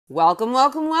Welcome,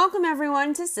 welcome, welcome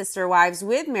everyone to Sister Wives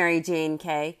with Mary Jane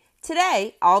K.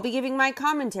 Today, I'll be giving my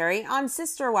commentary on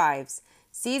Sister Wives,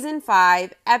 Season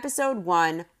 5, Episode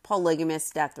 1,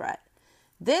 Polygamist Death Threat.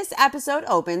 This episode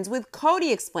opens with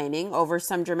Cody explaining over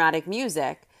some dramatic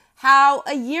music how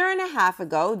a year and a half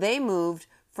ago they moved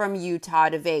from Utah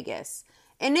to Vegas.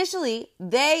 Initially,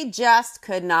 they just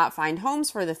could not find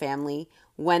homes for the family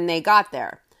when they got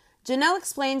there. Janelle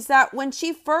explains that when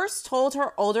she first told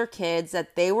her older kids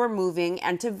that they were moving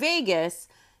and to Vegas,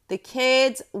 the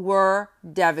kids were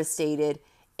devastated.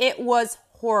 It was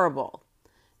horrible.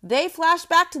 They flash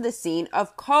back to the scene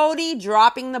of Cody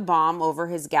dropping the bomb over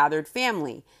his gathered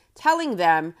family, telling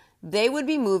them they would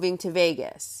be moving to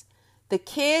Vegas. The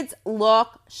kids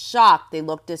look shocked. They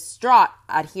look distraught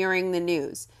at hearing the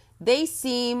news. They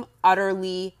seem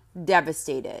utterly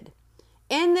devastated.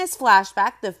 In this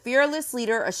flashback, the fearless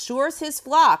leader assures his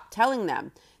flock, telling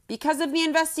them, because of the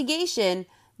investigation,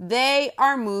 they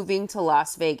are moving to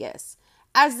Las Vegas.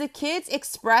 As the kids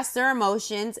express their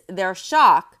emotions, their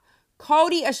shock,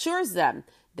 Cody assures them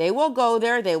they will go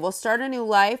there, they will start a new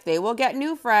life, they will get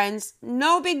new friends,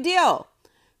 no big deal.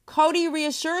 Cody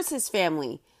reassures his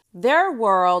family their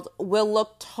world will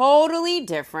look totally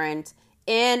different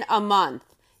in a month.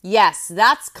 Yes,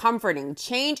 that's comforting.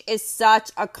 Change is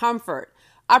such a comfort.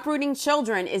 Uprooting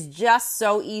children is just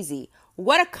so easy.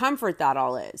 What a comfort that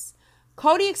all is.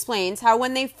 Cody explains how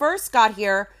when they first got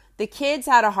here, the kids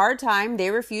had a hard time.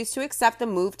 They refused to accept the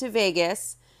move to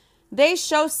Vegas. They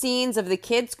show scenes of the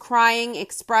kids crying,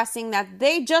 expressing that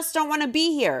they just don't want to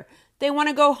be here. They want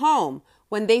to go home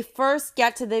when they first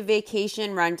get to the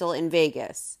vacation rental in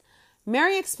Vegas.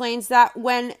 Mary explains that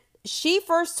when she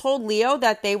first told Leo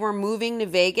that they were moving to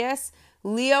Vegas,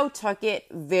 Leo took it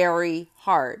very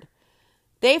hard.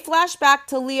 They flash back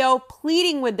to Leo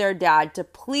pleading with their dad to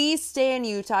please stay in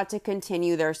Utah to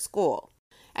continue their school.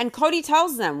 And Cody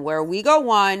tells them, where we go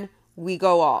one, we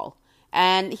go all.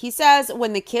 And he says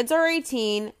when the kids are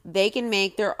 18, they can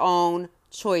make their own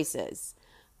choices.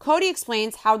 Cody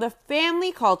explains how the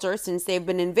family culture, since they've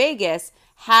been in Vegas,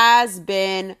 has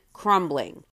been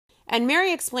crumbling. And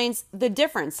Mary explains the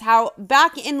difference, how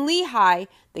back in Lehigh,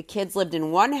 the kids lived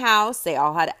in one house, they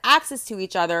all had access to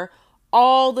each other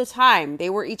all the time. They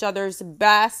were each other's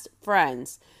best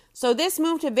friends. So this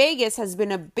move to Vegas has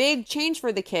been a big change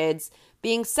for the kids,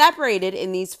 being separated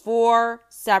in these 4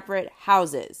 separate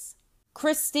houses.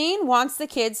 Christine wants the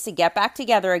kids to get back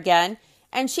together again,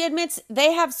 and she admits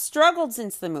they have struggled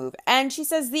since the move, and she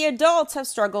says the adults have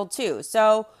struggled too.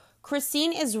 So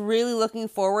Christine is really looking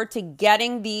forward to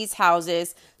getting these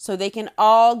houses so they can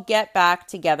all get back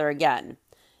together again.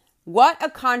 What a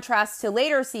contrast to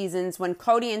later seasons when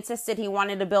Cody insisted he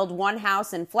wanted to build one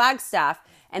house in Flagstaff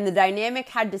and the dynamic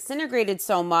had disintegrated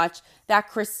so much that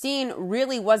Christine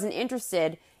really wasn't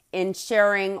interested in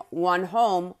sharing one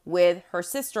home with her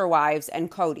sister wives and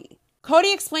Cody.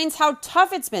 Cody explains how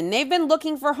tough it's been. They've been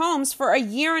looking for homes for a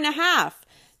year and a half.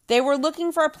 They were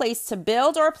looking for a place to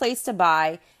build or a place to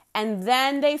buy, and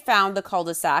then they found the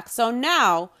cul-de-sac. So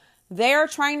now they are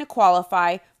trying to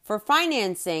qualify for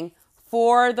financing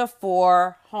for the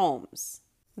 4 homes.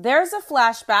 There's a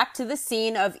flashback to the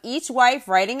scene of each wife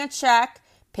writing a check,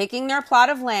 picking their plot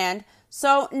of land,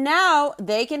 so now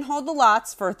they can hold the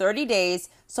lots for 30 days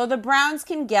so the Browns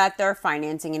can get their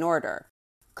financing in order.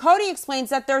 Cody explains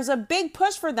that there's a big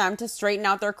push for them to straighten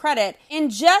out their credit. In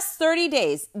just 30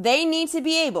 days, they need to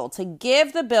be able to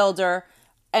give the builder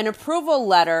an approval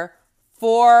letter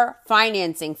for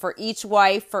financing for each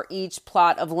wife for each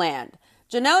plot of land.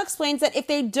 Janelle explains that if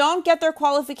they don't get their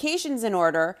qualifications in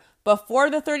order before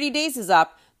the 30 days is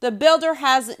up, the builder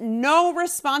has no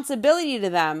responsibility to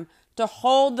them to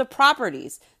hold the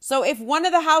properties. So if one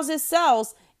of the houses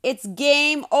sells, it's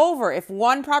game over. If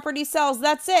one property sells,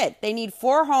 that's it. They need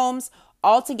 4 homes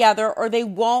altogether or they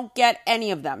won't get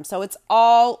any of them. So it's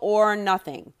all or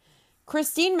nothing.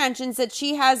 Christine mentions that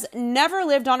she has never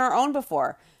lived on her own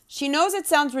before. She knows it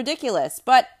sounds ridiculous,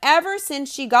 but ever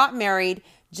since she got married,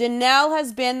 Janelle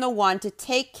has been the one to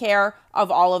take care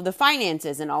of all of the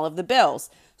finances and all of the bills.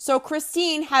 So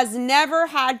Christine has never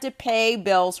had to pay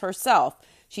bills herself.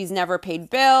 She's never paid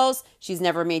bills. She's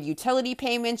never made utility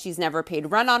payments. She's never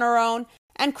paid rent on her own.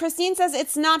 And Christine says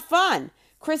it's not fun.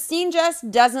 Christine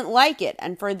just doesn't like it.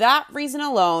 And for that reason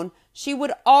alone, she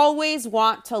would always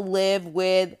want to live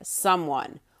with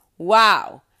someone.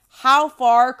 Wow, how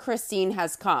far Christine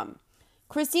has come.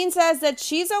 Christine says that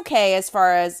she's okay as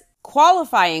far as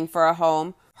qualifying for a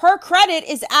home. Her credit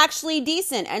is actually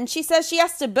decent, and she says she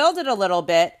has to build it a little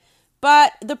bit,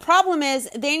 but the problem is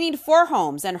they need 4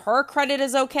 homes, and her credit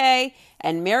is okay,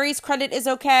 and Mary's credit is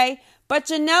okay, But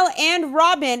Janelle and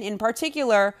Robin in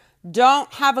particular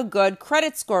don't have a good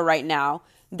credit score right now.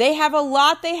 They have a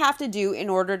lot they have to do in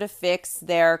order to fix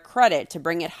their credit, to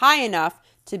bring it high enough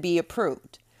to be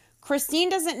approved. Christine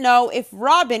doesn't know if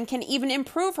Robin can even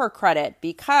improve her credit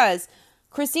because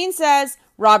Christine says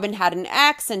Robin had an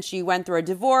ex and she went through a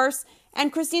divorce.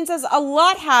 And Christine says a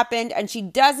lot happened and she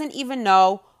doesn't even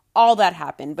know all that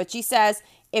happened. But she says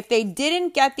if they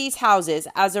didn't get these houses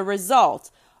as a result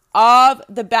of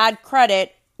the bad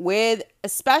credit with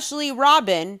especially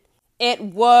Robin, it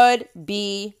would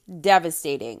be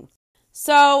devastating.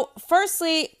 So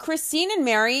firstly, Christine and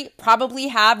Mary probably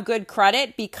have good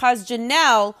credit because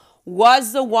Janelle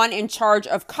was the one in charge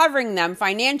of covering them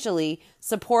financially,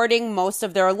 supporting most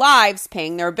of their lives,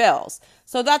 paying their bills.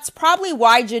 So that's probably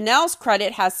why Janelle's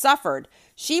credit has suffered.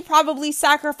 She probably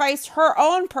sacrificed her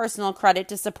own personal credit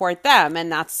to support them,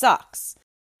 and that sucks.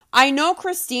 I know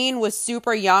Christine was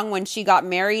super young when she got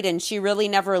married and she really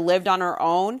never lived on her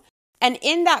own. And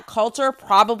in that culture,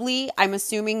 probably, I'm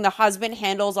assuming the husband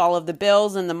handles all of the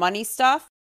bills and the money stuff.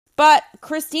 But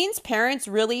Christine's parents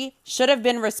really should have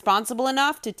been responsible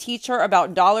enough to teach her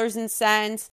about dollars and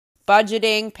cents,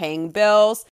 budgeting, paying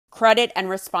bills, credit, and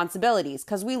responsibilities.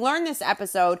 Because we learned this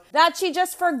episode that she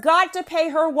just forgot to pay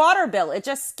her water bill. It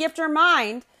just skipped her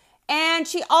mind. And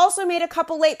she also made a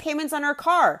couple late payments on her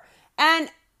car. And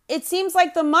it seems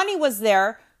like the money was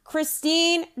there.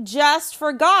 Christine just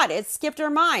forgot. It skipped her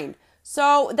mind.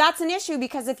 So that's an issue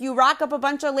because if you rack up a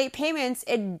bunch of late payments,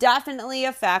 it definitely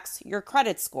affects your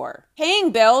credit score.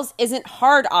 Paying bills isn't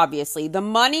hard, obviously. The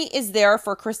money is there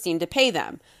for Christine to pay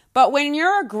them. But when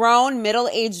you're a grown,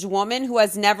 middle-aged woman who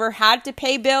has never had to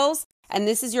pay bills, and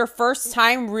this is your first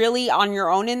time really on your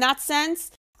own in that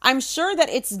sense, I'm sure that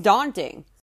it's daunting.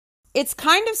 It's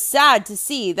kind of sad to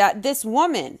see that this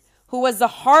woman who was the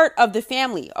heart of the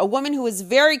family, a woman who is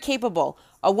very capable,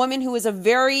 a woman who is a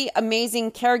very amazing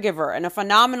caregiver and a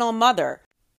phenomenal mother,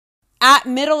 at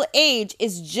middle age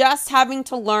is just having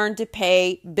to learn to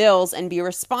pay bills and be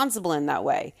responsible in that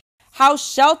way. How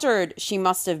sheltered she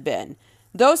must have been.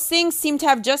 Those things seem to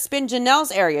have just been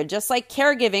Janelle's area, just like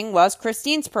caregiving was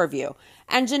Christine's purview.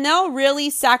 And Janelle really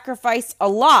sacrificed a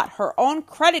lot, her own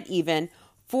credit even,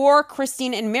 for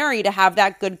Christine and Mary to have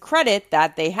that good credit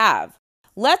that they have.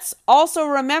 Let's also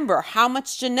remember how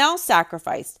much Janelle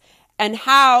sacrificed and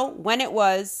how, when it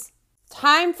was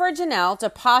time for Janelle to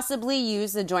possibly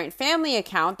use the joint family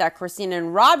account that Christine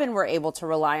and Robin were able to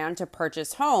rely on to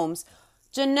purchase homes,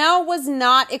 Janelle was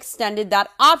not extended that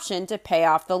option to pay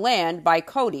off the land by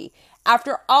Cody,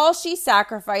 after all she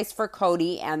sacrificed for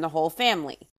Cody and the whole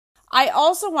family. I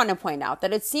also want to point out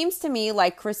that it seems to me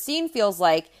like Christine feels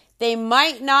like they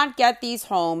might not get these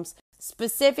homes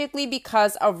specifically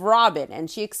because of Robin, and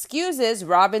she excuses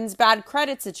Robin's bad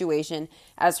credit situation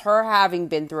as her having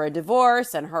been through a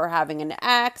divorce and her having an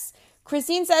ex.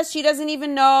 Christine says she doesn't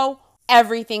even know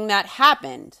everything that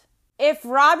happened. If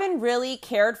Robin really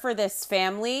cared for this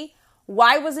family,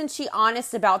 why wasn't she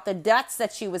honest about the debts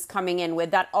that she was coming in with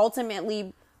that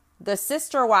ultimately the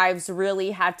sister wives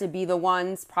really had to be the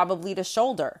ones probably to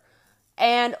shoulder?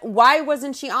 And why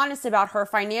wasn't she honest about her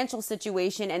financial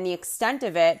situation and the extent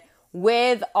of it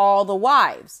with all the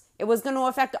wives? It was going to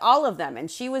affect all of them. And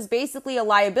she was basically a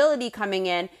liability coming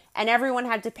in and everyone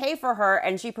had to pay for her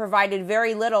and she provided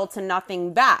very little to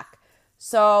nothing back.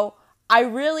 So I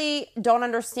really don't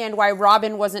understand why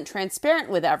Robin wasn't transparent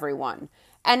with everyone.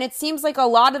 And it seems like a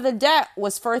lot of the debt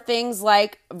was for things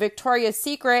like Victoria's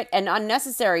Secret and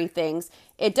unnecessary things.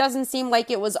 It doesn't seem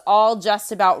like it was all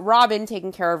just about Robin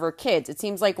taking care of her kids. It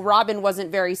seems like Robin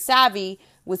wasn't very savvy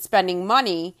with spending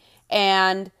money.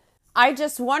 And I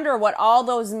just wonder what all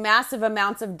those massive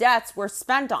amounts of debts were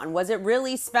spent on. Was it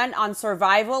really spent on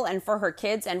survival and for her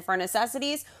kids and for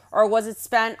necessities? Or was it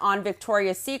spent on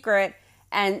Victoria's Secret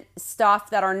and stuff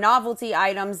that are novelty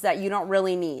items that you don't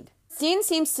really need? Christine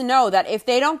seems to know that if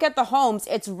they don't get the homes,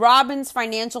 it's Robin's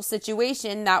financial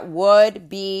situation that would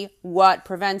be what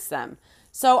prevents them.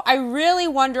 So I really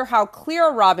wonder how clear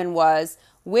Robin was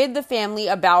with the family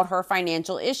about her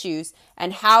financial issues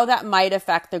and how that might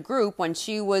affect the group when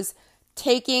she was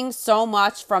taking so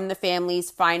much from the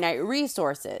family's finite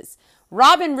resources.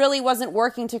 Robin really wasn't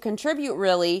working to contribute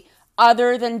really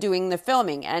other than doing the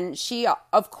filming. And she,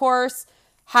 of course,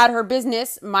 had her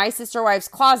business, My Sister Wives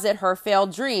Closet, her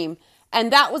failed dream.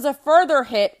 And that was a further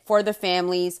hit for the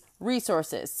family's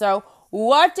resources. So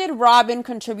what did Robin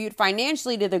contribute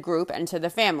financially to the group and to the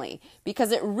family?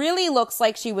 Because it really looks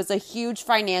like she was a huge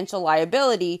financial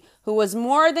liability who was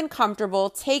more than comfortable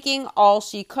taking all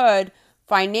she could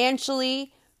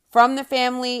financially from the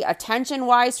family,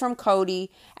 attention-wise from Cody,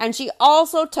 and she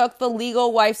also took the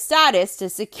legal wife status to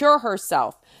secure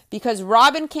herself because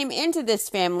Robin came into this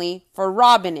family for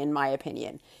Robin, in my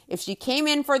opinion. If she came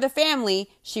in for the family,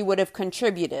 she would have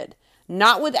contributed.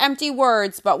 Not with empty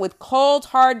words, but with cold,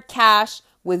 hard cash,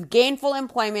 with gainful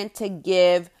employment to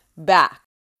give back.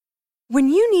 When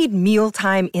you need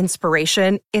mealtime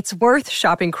inspiration, it's worth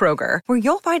shopping Kroger, where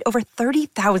you'll find over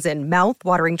 30,000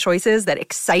 mouth-watering choices that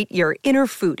excite your inner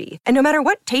foodie. And no matter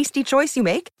what tasty choice you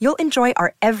make, you'll enjoy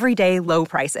our everyday low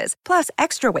prices, plus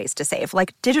extra ways to save,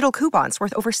 like digital coupons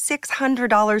worth over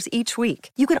 $600 each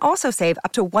week. You can also save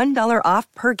up to $1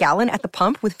 off per gallon at the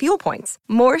pump with fuel points.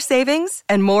 More savings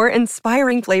and more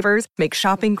inspiring flavors make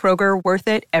shopping Kroger worth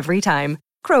it every time.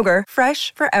 Kroger,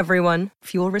 fresh for everyone.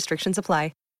 Fuel restrictions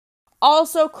apply.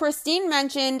 Also, Christine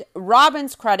mentioned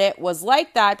Robin's credit was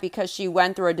like that because she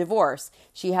went through a divorce.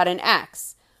 She had an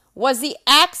ex. Was the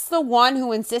ex the one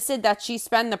who insisted that she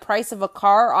spend the price of a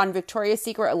car on Victoria's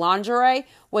Secret lingerie?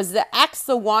 Was the ex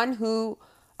the one who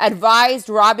advised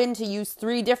Robin to use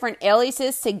 3 different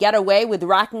aliases to get away with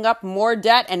racking up more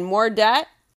debt and more debt?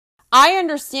 I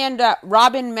understand that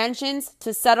Robin mentions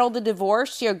to settle the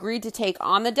divorce, she agreed to take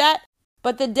on the debt.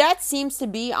 But the debt seems to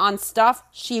be on stuff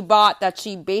she bought that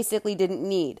she basically didn't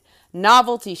need.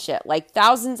 Novelty shit, like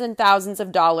thousands and thousands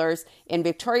of dollars in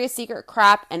Victoria's Secret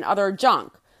crap and other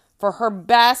junk. For her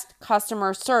best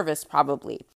customer service,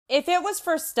 probably. If it was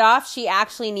for stuff she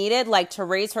actually needed, like to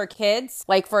raise her kids,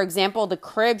 like for example, the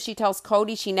crib she tells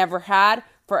Cody she never had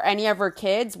for any of her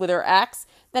kids with her ex,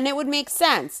 then it would make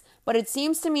sense. But it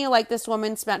seems to me like this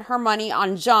woman spent her money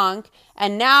on junk,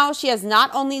 and now she has not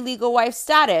only legal wife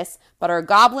status, but her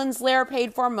Goblin's Lair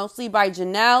paid for mostly by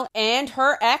Janelle and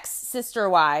her ex-sister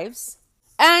wives.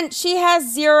 And she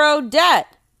has 0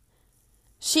 debt.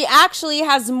 She actually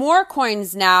has more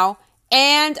coins now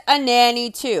and a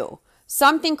nanny too.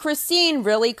 Something Christine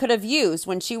really could have used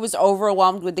when she was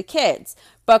overwhelmed with the kids.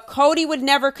 But Cody would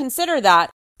never consider that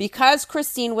because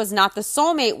Christine was not the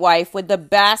soulmate wife with the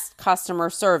best customer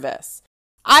service.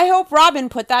 I hope Robin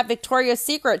put that Victoria's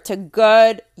Secret to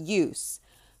good use.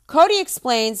 Cody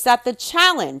explains that the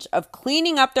challenge of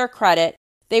cleaning up their credit,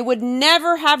 they would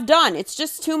never have done. It's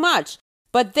just too much.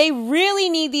 But they really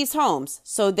need these homes,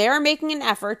 so they're making an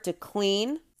effort to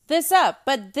clean this up.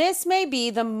 But this may be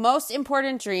the most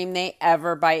important dream they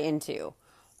ever buy into.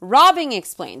 Robin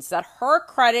explains that her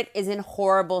credit is in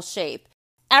horrible shape.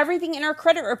 Everything in her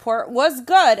credit report was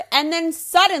good, and then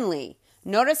suddenly,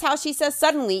 notice how she says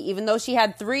suddenly, even though she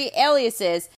had 3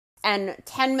 aliases and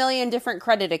 10 million different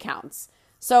credit accounts.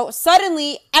 So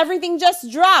suddenly, everything just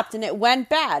dropped and it went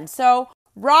bad. So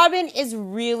Robin is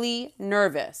really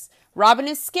nervous. Robin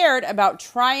is scared about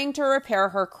trying to repair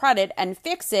her credit and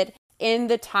fix it in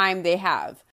the time they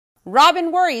have.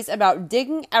 Robin worries about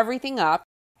digging everything up.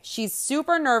 She's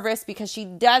super nervous because she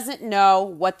doesn't know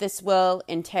what this will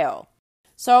entail.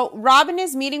 So Robin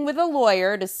is meeting with a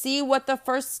lawyer to see what the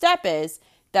first step is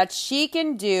that she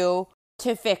can do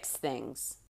to fix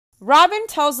things. Robin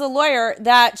tells the lawyer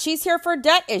that she's here for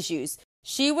debt issues.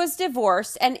 She was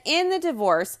divorced, and in the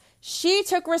divorce, she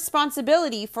took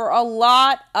responsibility for a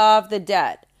lot of the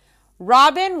debt.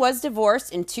 Robin was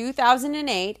divorced in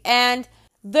 2008, and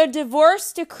the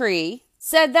divorce decree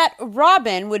said that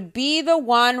Robin would be the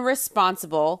one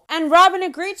responsible, and Robin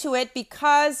agreed to it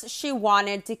because she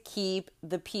wanted to keep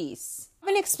the peace.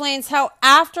 Robin explains how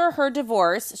after her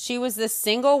divorce, she was this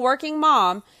single working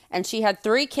mom, and she had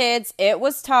 3 kids. It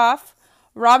was tough.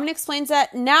 Robin explains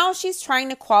that now she's trying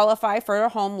to qualify for a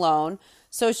home loan,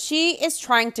 so she is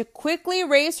trying to quickly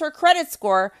raise her credit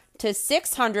score to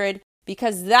 600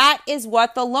 because that is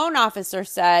what the loan officer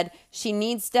said she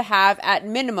needs to have at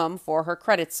minimum for her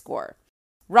credit score.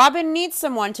 Robin needs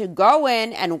someone to go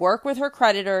in and work with her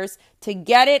creditors to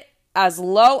get it as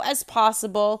low as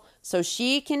possible so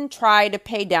she can try to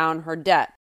pay down her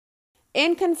debt.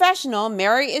 In confessional,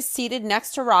 Mary is seated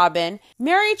next to Robin.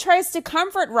 Mary tries to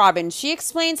comfort Robin. She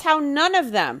explains how none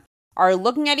of them are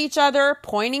looking at each other,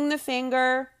 pointing the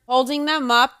finger, holding them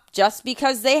up just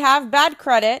because they have bad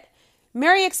credit.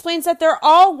 Mary explains that they're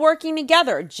all working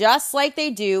together just like they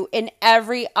do in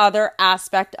every other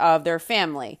aspect of their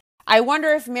family. I wonder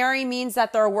if Mary means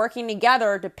that they're working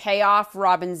together to pay off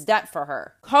Robin's debt for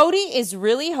her. Cody is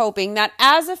really hoping that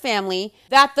as a family,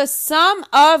 that the sum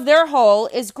of their whole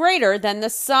is greater than the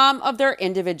sum of their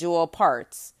individual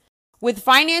parts. With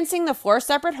financing the 4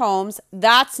 separate homes,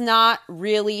 that's not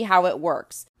really how it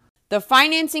works. The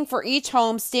financing for each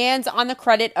home stands on the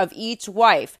credit of each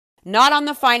wife, not on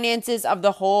the finances of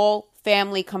the whole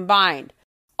family combined.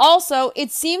 Also,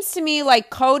 it seems to me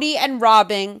like Cody and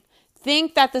Robin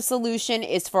think that the solution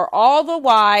is for all the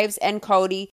wives and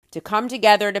Cody to come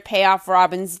together to pay off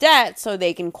Robin's debt so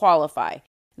they can qualify.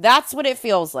 That's what it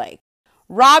feels like.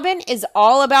 Robin is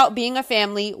all about being a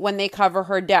family when they cover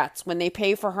her debts, when they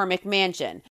pay for her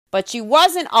McMansion. But she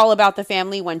wasn't all about the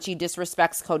family when she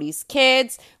disrespects Cody's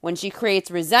kids, when she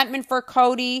creates resentment for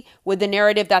Cody with the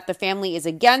narrative that the family is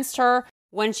against her,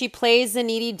 when she plays the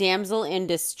needy damsel in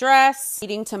distress,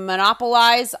 needing to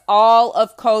monopolize all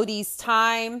of Cody's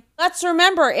time. Let's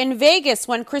remember in Vegas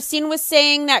when Christine was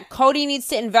saying that Cody needs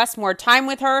to invest more time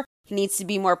with her, he needs to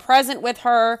be more present with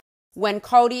her, when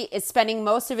Cody is spending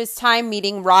most of his time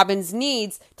meeting Robin's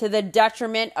needs to the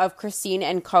detriment of Christine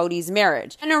and Cody's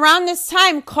marriage. And around this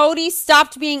time, Cody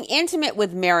stopped being intimate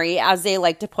with Mary, as they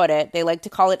like to put it. They like to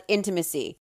call it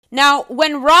intimacy. Now,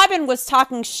 when Robin was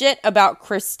talking shit about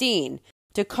Christine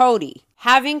to Cody,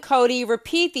 having Cody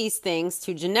repeat these things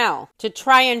to Janelle to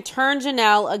try and turn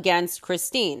Janelle against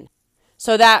Christine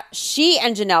so that she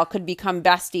and Janelle could become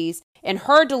besties in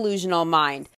her delusional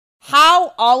mind.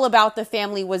 How all about the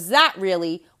family was that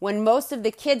really when most of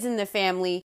the kids in the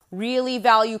family really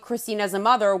value Christine as a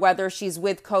mother, whether she's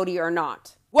with Cody or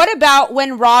not? What about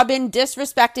when Robin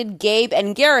disrespected Gabe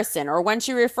and Garrison, or when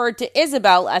she referred to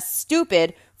Isabel as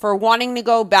stupid for wanting to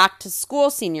go back to school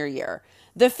senior year?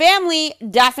 The family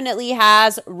definitely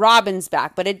has Robin's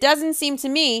back, but it doesn't seem to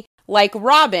me like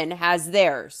Robin has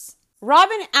theirs.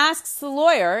 Robin asks the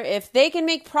lawyer if they can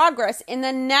make progress in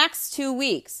the next 2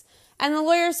 weeks. And the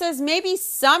lawyer says maybe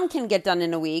some can get done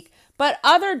in a week, but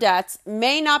other debts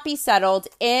may not be settled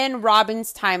in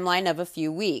Robin's timeline of a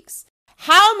few weeks.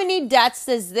 How many debts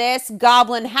does this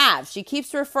goblin have? She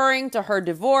keeps referring to her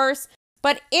divorce,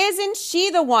 but isn't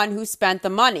she the one who spent the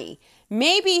money?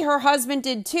 Maybe her husband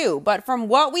did too, but from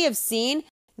what we have seen,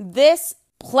 this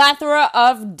plethora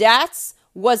of debts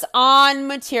was on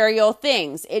material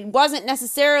things. It wasn't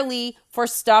necessarily for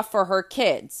stuff for her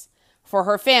kids, for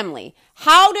her family.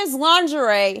 How does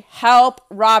lingerie help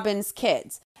Robin's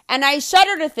kids? And I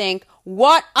shudder to think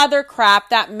what other crap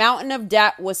that mountain of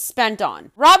debt was spent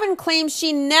on. Robin claims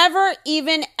she never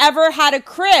even ever had a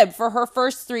crib for her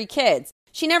first 3 kids.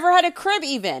 She never had a crib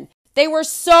even. They were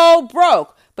so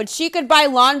broke, but she could buy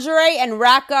lingerie and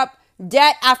rack up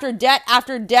debt after debt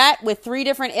after debt with 3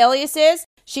 different aliases.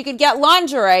 She could get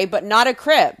lingerie, but not a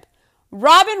crib.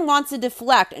 Robin wants to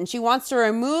deflect, and she wants to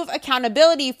remove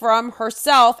accountability from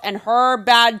herself and her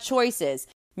bad choices,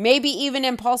 maybe even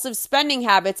impulsive spending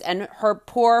habits and her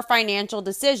poor financial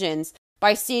decisions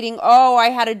by stating, oh, I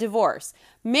had a divorce.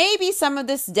 Maybe some of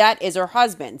this debt is her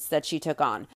husband's that she took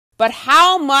on. But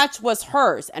how much was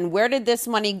hers, and where did this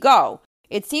money go?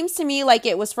 It seems to me like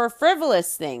it was for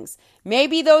frivolous things.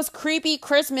 Maybe those creepy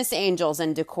Christmas angels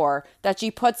and decor that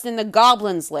she puts in the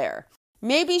goblin's lair.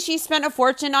 Maybe she spent a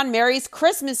fortune on Mary's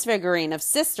Christmas figurine of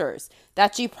sisters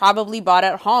that she probably bought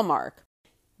at Hallmark.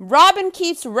 Robin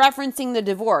keeps referencing the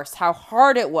divorce, how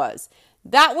hard it was.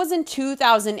 That was in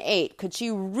 2008. Could she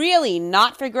really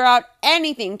not figure out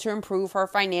anything to improve her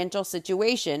financial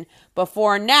situation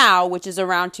before now, which is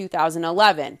around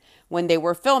 2011, when they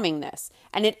were filming this?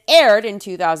 And it aired in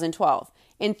 2012.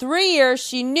 In 3 years,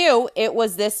 she knew it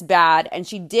was this bad, and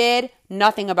she did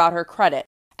nothing about her credit.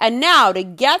 And now, to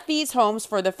get these homes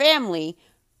for the family,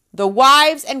 the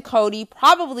wives and Cody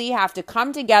probably have to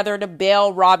come together to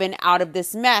bail Robin out of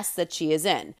this mess that she is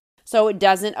in. So it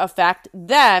doesn't affect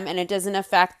them, and it doesn't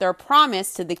affect their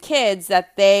promise to the kids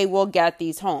that they will get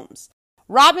these homes.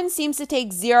 Robin seems to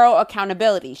take zero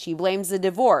accountability. She blames the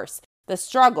divorce, the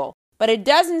struggle, but it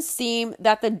doesn't seem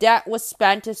that the debt was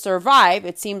spent to survive.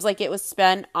 It seems like it was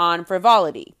spent on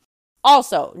frivolity.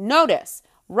 Also, notice,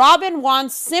 Robin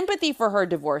wants sympathy for her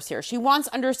divorce here. She wants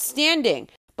understanding.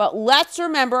 But let's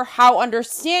remember how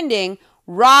understanding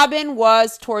Robin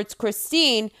was towards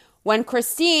Christine when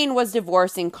Christine was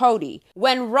divorcing Cody.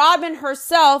 When Robin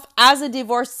herself, as a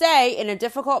divorcee in a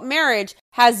difficult marriage,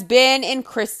 has been in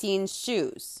Christine's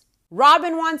shoes.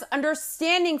 Robin wants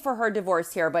understanding for her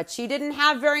divorce here, but she didn't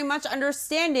have very much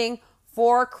understanding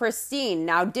for Christine.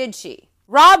 Now, did she?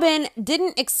 Robin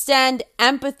didn't extend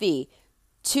empathy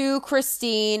to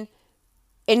Christine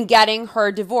in getting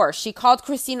her divorce. She called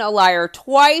Christine a liar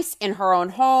twice in her own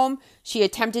home. She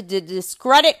attempted to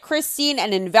discredit Christine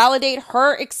and invalidate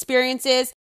her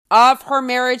experiences of her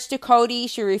marriage to Cody.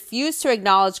 She refused to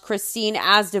acknowledge Christine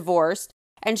as divorced,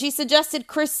 and she suggested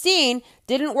Christine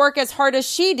didn't work as hard as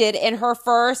she did in her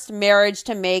first marriage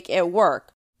to make it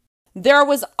work. There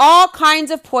was all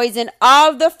kinds of poison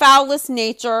of the foulest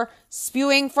nature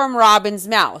spewing from Robin's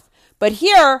mouth. But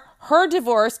here, her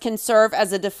divorce can serve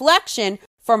as a deflection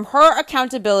from her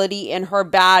accountability in her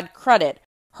bad credit.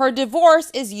 Her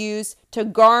divorce is used to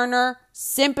garner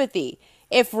sympathy.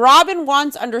 If Robin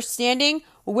wants understanding,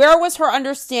 where was her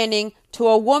understanding to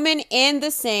a woman in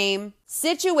the same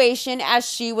situation as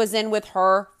she was in with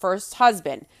her first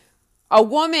husband? A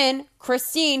woman,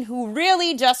 Christine, who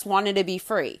really just wanted to be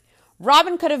free.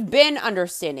 Robin could have been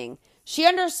understanding. She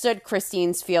understood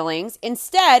Christine's feelings.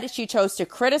 Instead, she chose to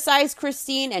criticize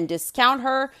Christine and discount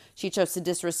her. She chose to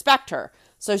disrespect her.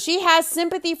 So she has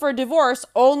sympathy for divorce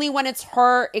only when it's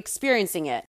her experiencing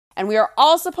it. And we are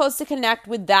all supposed to connect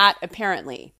with that,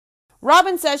 apparently.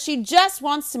 Robin says she just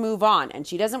wants to move on and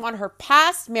she doesn't want her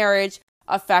past marriage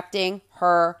affecting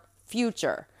her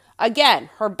future. Again,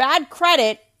 her bad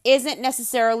credit isn't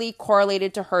necessarily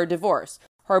correlated to her divorce.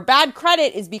 Her bad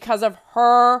credit is because of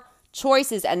her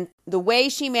choices and the way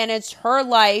she managed her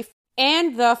life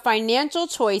and the financial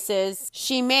choices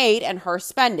she made and her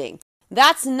spending.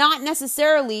 That's not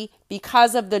necessarily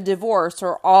because of the divorce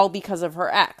or all because of her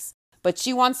ex, but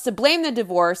she wants to blame the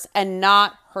divorce and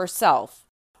not herself.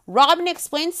 Robin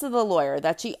explains to the lawyer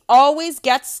that she always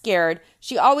gets scared,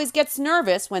 she always gets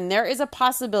nervous when there is a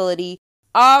possibility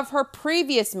of her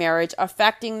previous marriage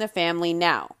affecting the family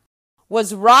now.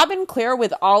 Was Robin clear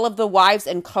with all of the wives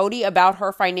and Cody about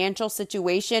her financial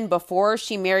situation before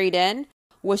she married in?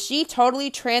 Was she totally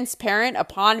transparent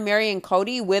upon marrying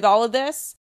Cody with all of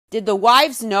this? Did the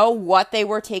wives know what they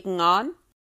were taking on?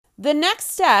 The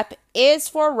next step is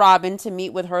for Robin to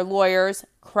meet with her lawyer's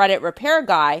credit repair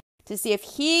guy to see if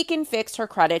he can fix her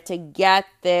credit to get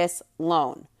this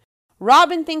loan.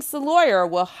 Robin thinks the lawyer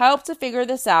will help to figure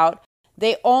this out.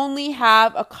 They only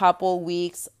have a couple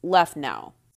weeks left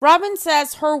now. Robin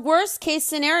says her worst case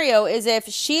scenario is if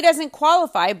she doesn't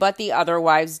qualify but the other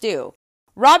wives do.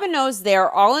 Robin knows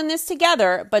they're all in this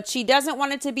together, but she doesn't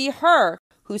want it to be her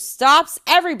who stops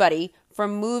everybody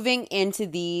from moving into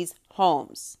these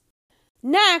homes.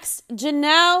 Next,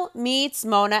 Janelle meets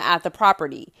Mona at the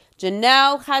property.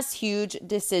 Janelle has huge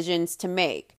decisions to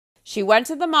make. She went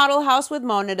to the model house with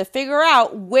Mona to figure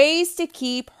out ways to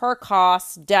keep her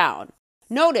costs down.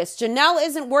 Notice, Janelle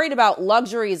isn't worried about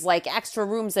luxuries like extra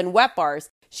rooms and wet bars.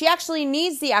 She actually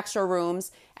needs the extra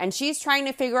rooms, and she's trying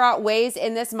to figure out ways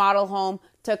in this model home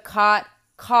to cut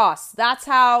costs. That's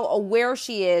how aware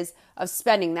she is of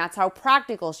spending. That's how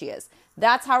practical she is.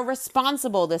 That's how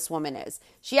responsible this woman is.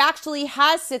 She actually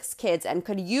has 6 kids and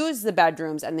could use the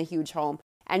bedrooms and the huge home,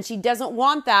 and she doesn't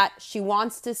want that. She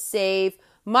wants to save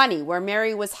money, where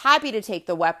Mary was happy to take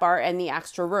the wet bar and the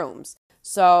extra rooms.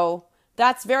 So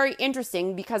that's very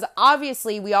interesting because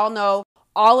obviously we all know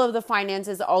all of the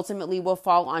finances ultimately will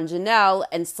fall on Janelle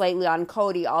and slightly on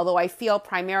Cody, although I feel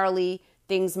primarily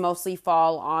things mostly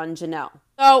fall on Janelle.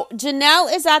 So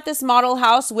Janelle is at this model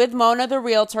house with Mona, the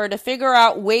realtor, to figure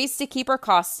out ways to keep her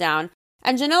costs down.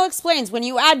 And Janelle explains when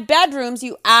you add bedrooms,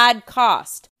 you add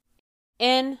cost.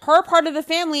 In her part of the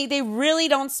family, they really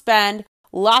don't spend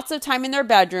lots of time in their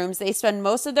bedrooms. They spend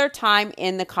most of their time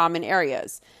in the common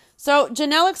areas. So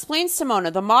Janelle explains to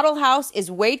Mona the model house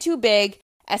is way too big,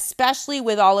 especially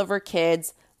with all of her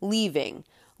kids leaving.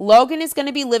 Logan is going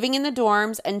to be living in the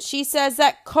dorms, and she says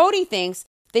that Cody thinks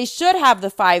they should have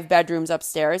the 5 bedrooms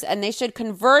upstairs and they should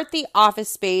convert the office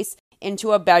space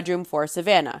into a bedroom for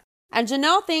Savannah. And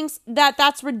Janelle thinks that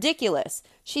that's ridiculous.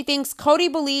 She thinks Cody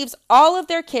believes all of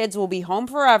their kids will be home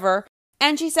forever,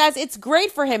 and she says it's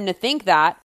great for him to think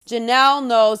that. Janelle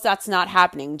knows that's not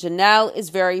happening. Janelle is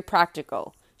very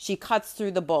practical. She cuts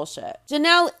through the bullshit.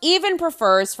 Janelle even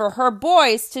prefers for her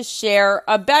boys to share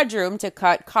a bedroom to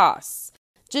cut costs.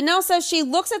 Janelle says she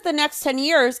looks at the next 10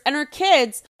 years and her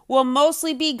kids will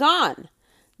mostly be gone.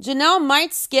 Janelle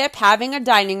might skip having a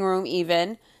dining room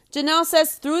even. Janelle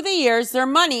says through the years, their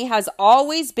money has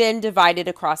always been divided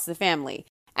across the family.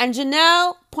 And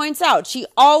Janelle points out she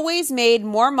always made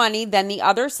more money than the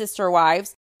other sister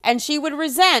wives, and she would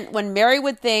resent when Mary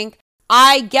would think,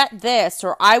 I get this,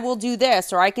 or I will do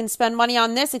this, or I can spend money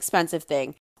on this expensive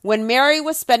thing. When Mary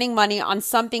was spending money on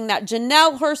something that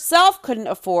Janelle herself couldn't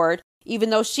afford, even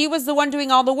though she was the one doing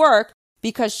all the work,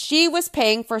 because she was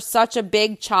paying for such a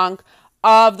big chunk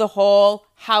of the whole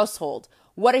household.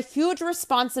 What a huge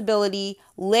responsibility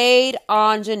laid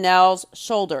on Janelle's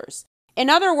shoulders. In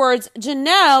other words,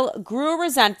 Janelle grew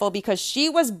resentful because she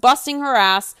was busting her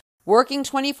ass, working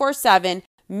 24/7,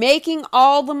 making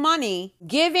all the money,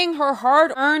 giving her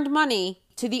hard-earned money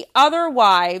to the other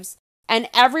wives, and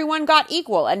everyone got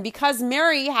equal. And because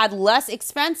Mary had less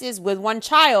expenses with one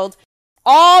child,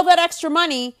 all that extra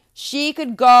money she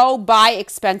could go buy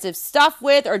expensive stuff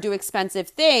with or do expensive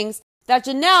things that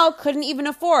Janelle couldn't even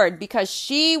afford because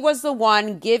she was the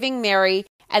one giving Mary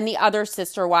and the other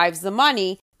sister wives the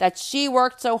money that she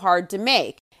worked so hard to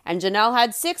make. and Janelle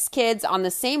had 6 kids on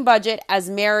the same budget as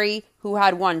Mary, who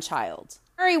had 1 child.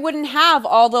 Mary wouldn't have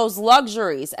all those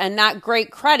luxuries and that great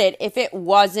credit if it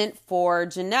wasn't for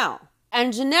Janelle.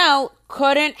 And Janelle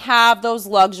couldn't have those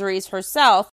luxuries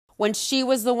herself when she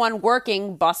was the one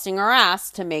working, busting her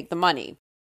ass to make the money.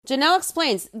 Janelle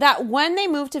explains that when they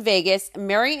moved to Vegas,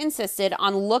 Mary insisted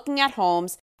on looking at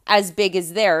homes as big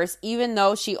as theirs, even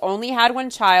though she only had 1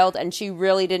 child and she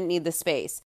really didn't need the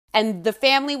space. And the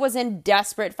family was in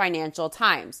desperate financial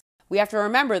times. We have to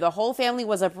remember the whole family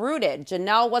was uprooted.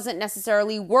 Janelle wasn't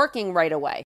necessarily working right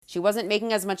away. She wasn't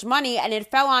making as much money, and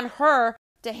it fell on her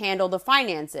to handle the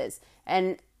finances.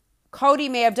 And Cody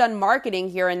may have done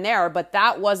marketing here and there, but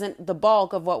that wasn't the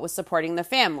bulk of what was supporting the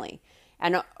family.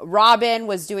 And Robin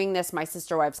was doing this My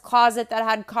Sister Wives Closet that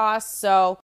had costs.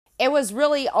 So it was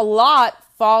really a lot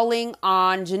falling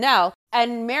on Janelle.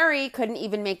 And Mary couldn't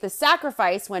even make the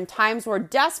sacrifice when times were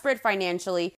desperate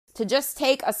financially to just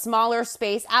take a smaller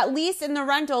space, at least in the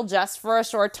rental, just for a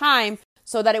short time,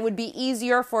 so that it would be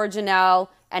easier for Janelle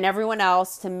and everyone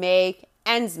else to make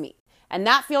ends meet. And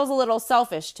that feels a little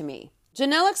selfish to me.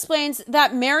 Janelle explains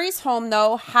that Mary's home,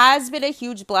 though, has been a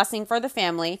huge blessing for the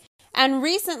family. And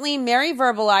recently, Mary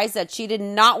verbalized that she did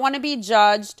not want to be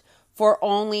judged for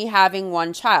only having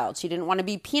 1 child. She didn't want to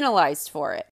be penalized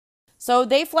for it. So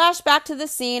they flash back to the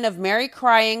scene of Mary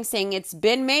crying, saying it's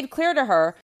been made clear to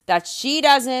her that she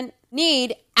doesn't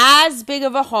need as big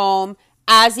of a home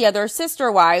as the other sister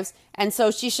wives, and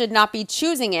so she should not be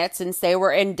choosing it since they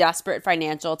were in desperate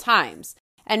financial times.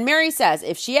 And Mary says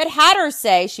if she had had her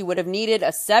say, she would have needed a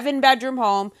 7-bedroom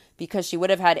home because she would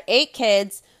have had 8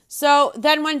 kids. So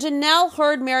then when Janelle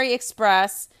heard Mary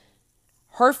express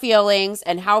her feelings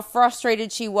and how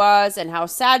frustrated she was and how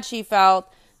sad she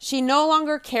felt, she no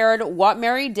longer cared what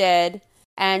Mary did,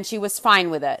 and she was fine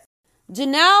with it.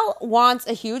 Janelle wants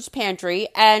a huge pantry,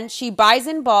 and she buys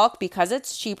in bulk because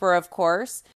it's cheaper, of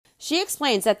course. She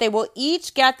explains that they will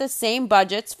each get the same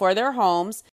budgets for their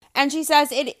homes, and she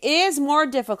says it is more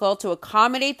difficult to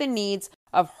accommodate the needs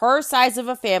of her size of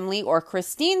a family or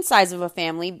Christine's size of a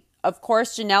family. Of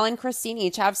course, Janelle and Christine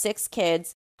each have 6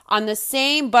 kids on the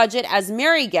same budget as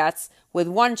Mary gets with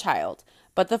 1 child.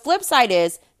 But the flip side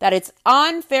is that it's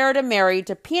unfair to Mary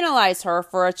to penalize her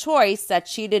for a choice that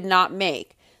she did not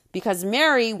make, because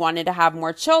Mary wanted to have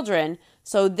more children.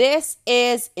 So this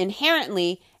is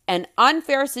inherently an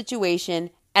unfair situation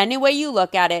any way you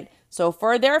look at it. So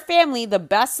for their family, the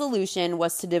best solution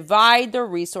was to divide the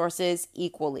resources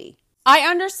equally. I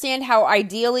understand how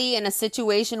ideally in a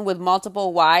situation with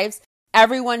multiple wives,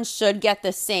 everyone should get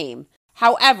the same.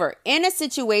 However, in a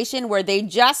situation where they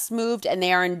just moved and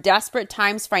they are in desperate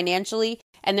times financially,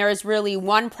 and there is really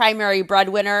 1 primary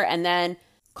breadwinner and then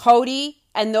Cody,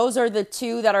 and those are the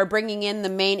 2 that are bringing in the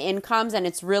main incomes, and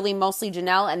it's really mostly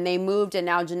Janelle, and they moved, and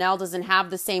now Janelle doesn't have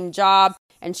the same job,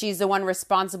 and she's the one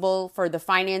responsible for the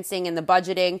financing and the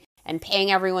budgeting and paying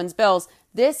everyone's bills.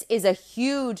 This is a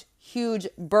huge, huge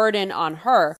burden on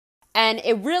her. And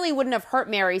it really wouldn't have hurt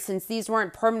Mary, since these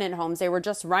weren't permanent homes. They were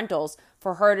just rentals,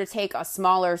 for her to take a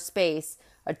smaller space,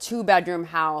 a 2-bedroom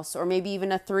house, or maybe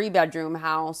even a 3-bedroom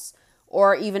house,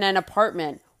 or even an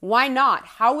apartment. Why not?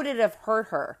 How would it have hurt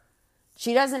her?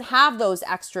 She doesn't have those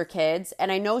extra kids,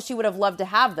 and I know she would have loved to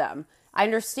have them. I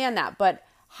understand that, but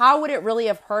how would it really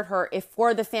have hurt her if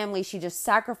for the family she just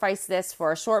sacrificed this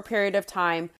for a short period of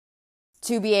time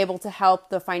to be able to help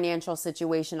the financial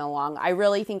situation along? I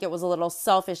really think it was a little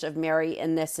selfish of Mary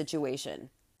in this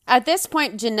situation. At this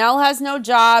point, Janelle has no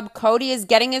job. Cody is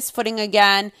getting his footing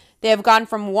again. They have gone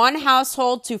from 1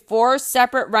 household to 4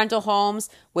 separate rental homes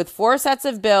with 4 sets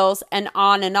of bills, and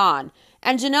on and on.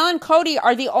 And Janelle and Cody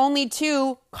are the only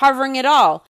 2 covering it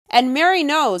all. And Mary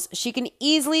knows she can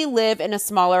easily live in a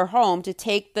smaller home to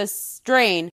take the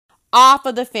strain off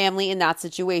of the family in that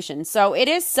situation. So it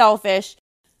is selfish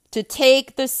to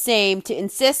take the same, to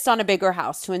insist on a bigger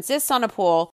house, to insist on a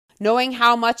pool, knowing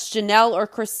how much Janelle or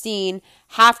Christine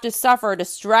have to suffer to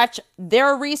stretch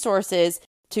their resources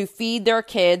to feed their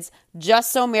kids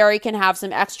just so Mary can have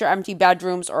some extra empty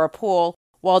bedrooms or a pool,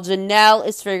 while Janelle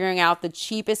is figuring out the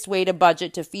cheapest way to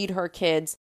budget to feed her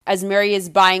kids, as Mary is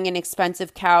buying an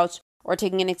expensive couch or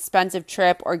taking an expensive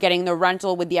trip or getting the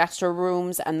rental with the extra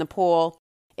rooms and the pool.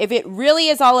 If it really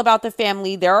is all about the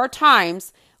family, there are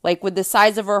times, like with the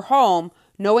size of her home,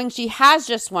 knowing she has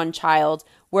just 1 child,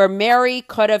 where Mary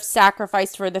could have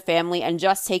sacrificed for the family and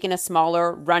just taken a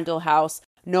smaller rental house,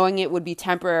 knowing it would be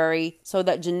temporary, so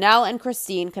that Janelle and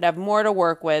Christine could have more to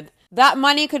work with. That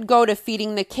money could go to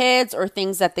feeding the kids or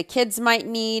things that the kids might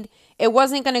need. It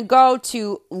wasn't going to go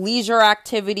to leisure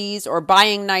activities or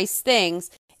buying nice things.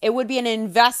 It would be an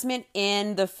investment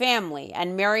in the family,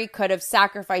 and Mary could have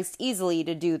sacrificed easily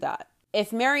to do that.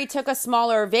 If Mary took a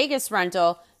smaller Vegas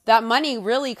rental, that money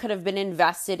really could have been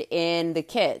invested in the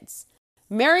kids.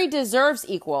 Mary deserves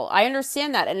equal. I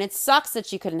understand that, and it sucks that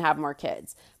she couldn't have more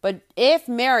kids. But if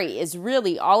Mary is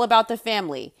really all about the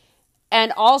family,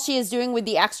 and all she is doing with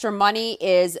the extra money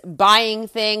is buying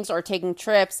things or taking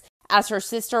trips, as her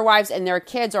sister wives and their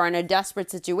kids are in a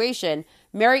desperate situation,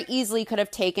 Mary easily could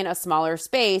have taken a smaller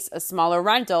space, a smaller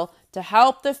rental, to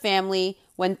help the family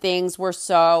when things were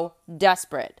so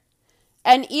desperate.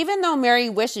 And even though Mary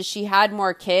wishes she had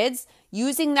more kids,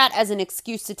 using that as an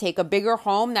excuse to take a bigger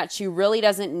home that she really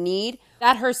doesn't need,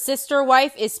 that her sister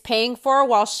wife is paying for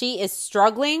while she is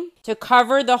struggling to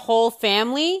cover the whole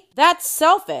family, that's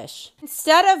selfish.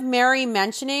 Instead of Mary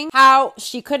mentioning how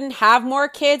she couldn't have more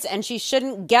kids and she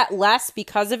shouldn't get less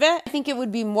because of it, I think it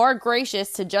would be more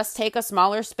gracious to just take a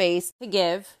smaller space to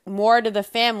give more to the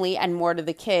family and more to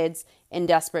the kids in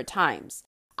desperate times.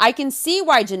 I can see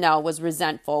why Janelle was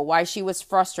resentful, why she was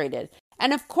frustrated.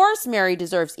 And of course, Mary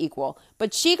deserves equal,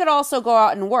 but she could also go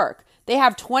out and work. They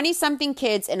have 20-something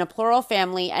kids in a plural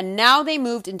family, and now they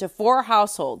moved into 4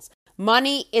 households.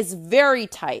 Money is very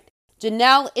tight.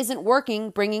 Janelle isn't working,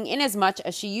 bringing in as much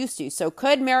as she used to. So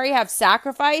could Mary have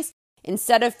sacrificed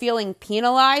instead of feeling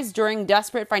penalized during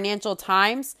desperate financial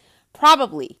times?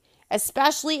 Probably,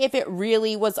 especially if it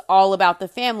really was all about the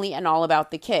family and all about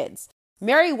the kids.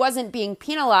 Mary wasn't being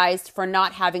penalized for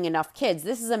not having enough kids.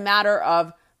 This is a matter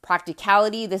of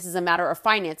practicality. This is a matter of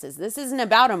finances. This isn't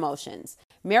about emotions.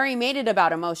 Mary made it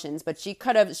about emotions, but she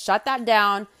could have shut that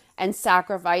down and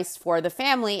sacrificed for the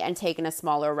family and taken a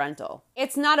smaller rental.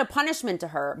 It's not a punishment to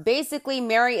her. Basically,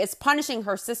 Mary is punishing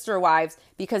her sister wives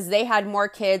because they had more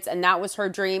kids and that was her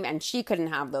dream and she couldn't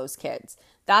have those kids.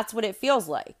 That's what it feels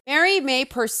like. Mary may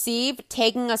perceive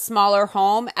taking a smaller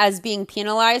home as being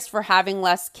penalized for having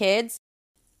less kids,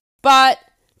 but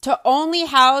to only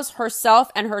house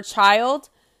herself and her child,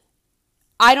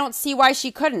 I don't see why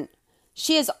she couldn't.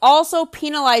 She is also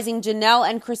penalizing Janelle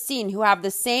and Christine, who have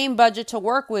the same budget to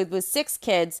work with 6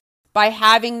 kids, by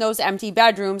having those empty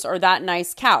bedrooms or that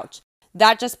nice couch.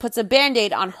 That just puts a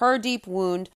Band-Aid on her deep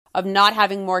wound of not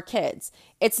having more kids.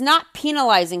 It's not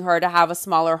penalizing her to have a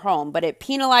smaller home, but it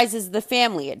penalizes the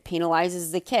family. It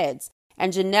penalizes the kids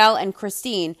and Janelle and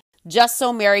Christine, just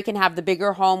so Mary can have the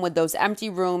bigger home with those empty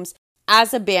rooms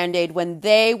as a Band-Aid when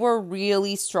they were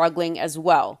really struggling as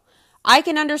well. I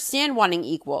can understand wanting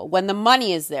equal when the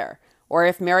money is there or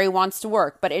if Mary wants to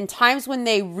work, but in times when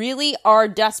they really are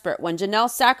desperate, when Janelle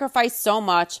sacrificed so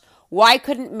much, why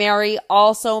couldn't Mary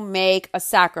also make a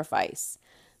sacrifice?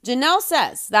 Janelle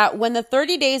says that when the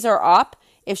 30 days are up,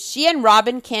 if she and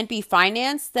Robin can't be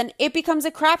financed, then it becomes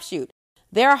a crapshoot.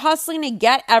 They're hustling to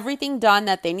get everything done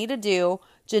that they need to do.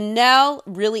 Janelle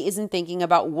really isn't thinking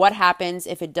about what happens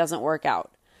if it doesn't work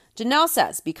out. Janelle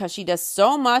says because she does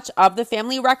so much of the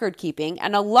family record keeping,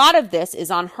 and a lot of this is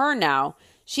on her now,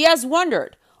 she has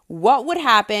wondered what would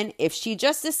happen if she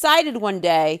just decided one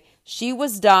day she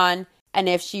was done and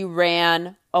if she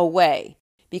ran away.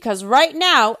 Because right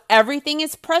now, everything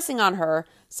is pressing on her,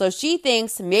 so she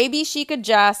thinks maybe she could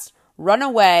just run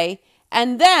away.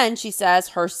 And then, she says,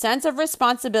 her sense of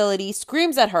responsibility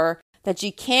screams at her that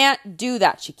she can't do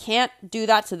that. She can't do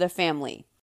that to the family.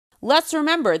 Let's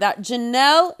remember that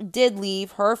Janelle did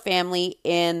leave her family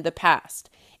in the past.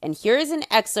 And here is an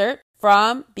excerpt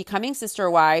from Becoming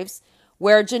Sister Wives,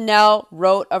 where Janelle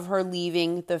wrote of her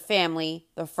leaving the family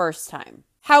the first time.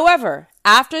 However,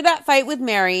 after that fight with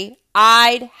Mary,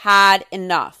 I'd had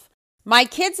enough. My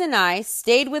kids and I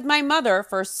stayed with my mother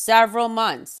for several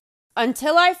months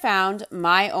until I found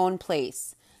my own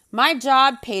place. My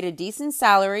job paid a decent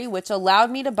salary, which allowed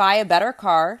me to buy a better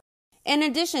car, in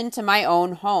addition to my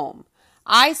own home.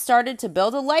 I started to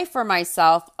build a life for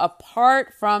myself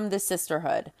apart from the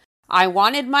sisterhood. I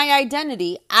wanted my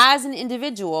identity as an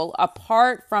individual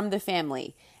apart from the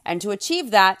family. And to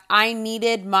achieve that, I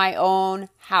needed my own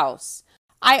house.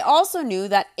 I also knew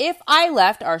that if I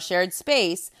left our shared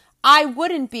space, I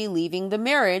wouldn't be leaving the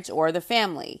marriage or the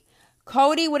family.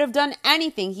 Cody would have done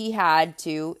anything he had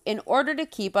to in order to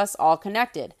keep us all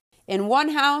connected, in one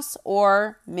house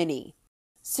or many.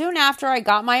 Soon after I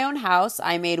got my own house,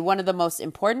 I made one of the most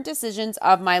important decisions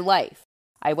of my life.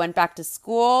 I went back to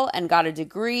school and got a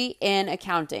degree in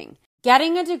accounting.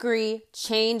 Getting a degree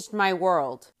changed my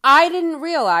world. I didn't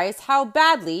realize how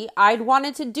badly I'd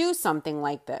wanted to do something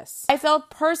like this. I felt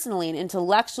personally and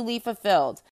intellectually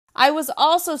fulfilled. I was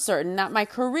also certain that my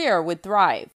career would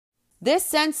thrive. This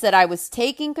sense that I was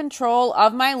taking control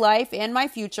of my life and my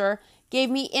future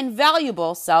gave me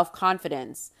invaluable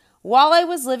self-confidence. While I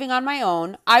was living on my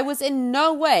own, I was in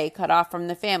no way cut off from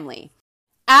the family.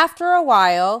 After a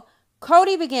while,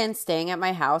 Cody began staying at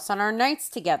my house on our nights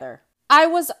together. I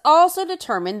was also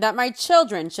determined that my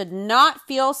children should not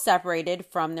feel separated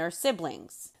from their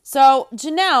siblings. So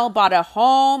Janelle bought a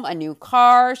home, a new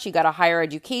car, she got a higher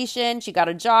education, she got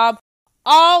a job,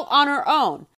 all on her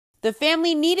own. The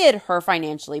family needed her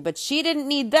financially, but she didn't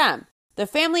need them. The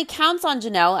family counts on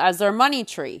Janelle as their money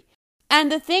tree.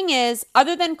 And the thing is,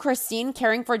 other than Christine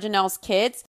caring for Janelle's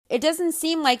kids, it doesn't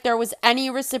seem like there was any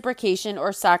reciprocation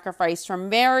or sacrifice from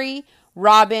Mary,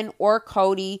 Robin, or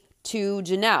Cody to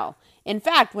Janelle. In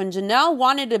fact, when Janelle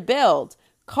wanted to build,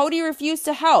 Cody refused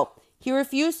to help. He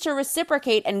refused to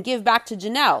reciprocate and give back to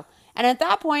Janelle. And at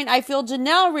that point, I feel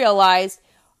Janelle realized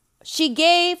she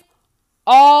gave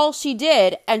all she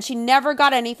did and she never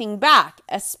got anything back,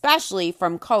 especially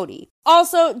from Cody.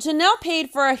 Also, Janelle paid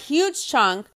for a huge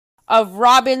chunk of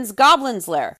Robin's Goblin's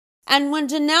Lair. And when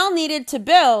Janelle needed to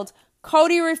build,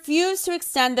 Cody refused to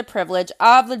extend the privilege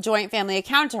of the joint family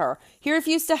account to her. He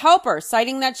refused to help her,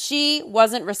 citing that she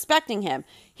wasn't respecting him.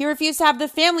 He refused to have the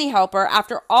family help her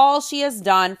after all she has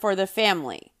done for the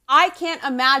family. I can't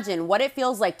imagine what it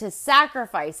feels like to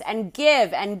sacrifice and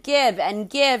give and give and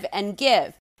give and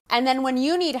give. And then when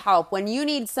you need help, when you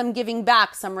need some giving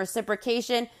back, some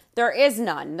reciprocation, there is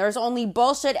none. There's only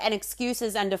bullshit and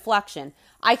excuses and deflection.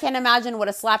 I can't imagine what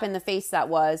a slap in the face that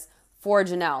was for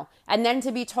Janelle. And then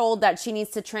to be told that she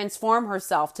needs to transform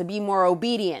herself to be more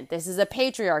obedient. This is a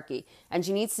patriarchy. And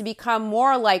she needs to become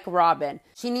more like Robin.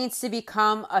 She needs to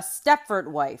become a Stepford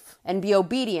wife and be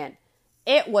obedient.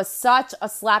 It was such a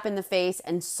slap in the face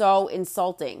and so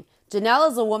insulting. Janelle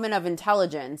is a woman of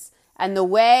intelligence. And the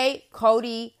way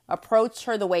Cody approached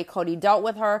her, the way Cody dealt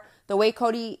with her, the way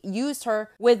Cody used her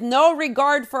with no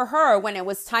regard for her when it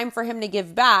was time for him to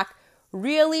give back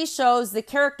really shows the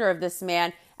character of this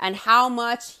man and how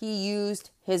much he used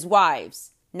his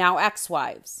wives, now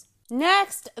ex-wives.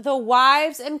 Next, the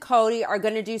wives and Cody are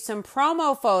going to do some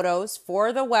promo photos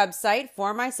for the website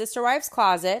for My Sister Wives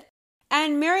Closet.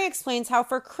 And Mary explains how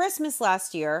for Christmas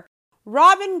last year,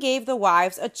 Robin gave the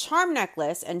wives a charm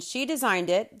necklace and she designed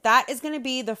it. That is going to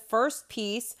be the first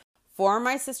piece for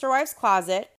My Sister Wives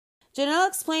Closet. Janelle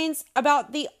explains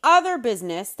about the other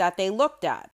business that they looked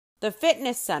at, the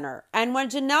fitness center. And when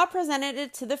Janelle presented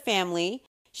it to the family,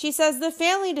 she says the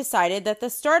family decided that the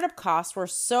startup costs were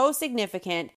so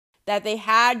significant that they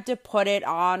had to put it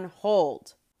on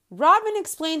hold. Robin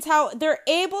explains how they're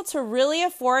able to really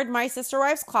afford My Sister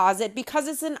Wives Closet because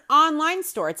it's an online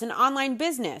store. It's an online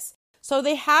business. So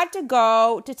they had to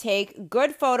go to take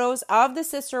good photos of the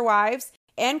sister wives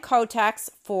and co-texts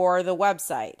for the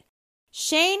website.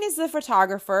 Shane is the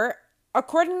photographer.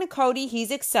 According to Cody,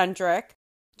 he's eccentric.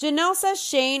 Janelle says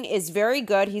Shane is very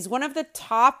good. He's one of the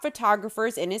top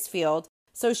photographers in his field.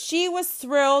 So she was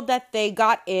thrilled that they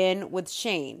got in with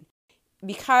Shane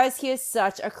because he is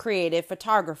such a creative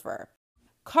photographer.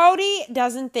 Cody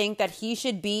doesn't think that he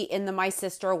should be in the My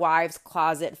Sister Wives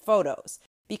Closet photos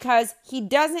because he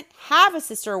doesn't have a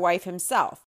sister wife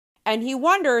himself. And he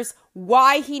wonders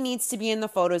why he needs to be in the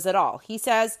photos at all. He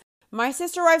says, My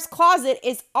Sister Wives Closet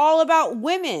is all about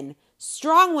women,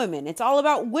 strong women. It's all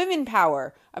about women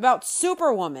power, about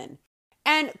superwoman.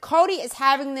 And Cody is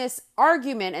having this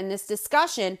argument and this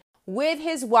discussion with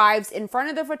his wives in front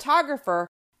of the photographer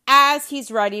as he's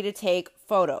ready to take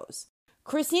photos.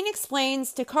 Christine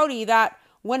explains to Cody that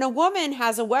when a woman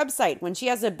has a website, when she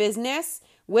has a business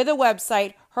with a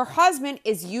website, her husband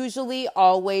is usually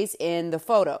always in the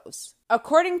photos.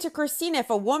 According to Christine, if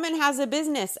a woman has a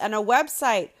business and a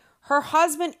website, her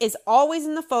husband is always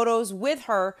in the photos with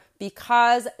her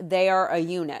because they are a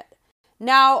unit.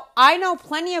 Now, I know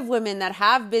plenty of women that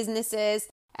have businesses,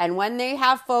 and when they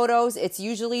have photos, it's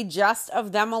usually just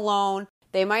of them alone.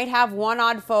 They might have one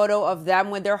odd photo of them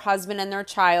with their husband and their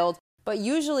child, but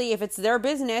usually if it's their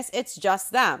business, it's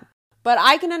just them. But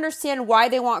I can understand why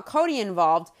they want Cody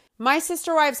involved. My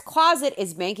Sister Wives Closet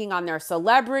is banking on their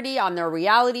celebrity, on their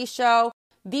reality show.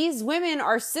 These women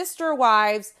are sister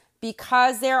wives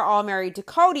because they're all married to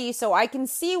Cody, so I can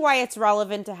see why it's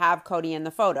relevant to have Cody in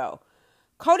the photo.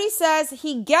 Cody says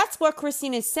he gets what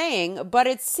Christine is saying, but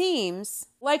it seems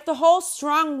like the whole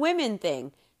strong women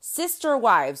thing, sister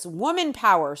wives, woman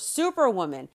power,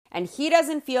 superwoman, and he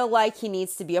doesn't feel like he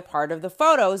needs to be a part of the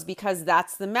photos because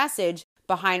that's the message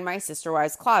behind My Sister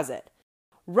Wives Closet.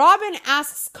 Robin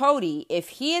asks Cody if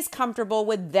he is comfortable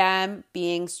with them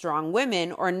being strong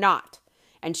women or not.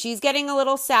 And she's getting a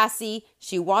little sassy.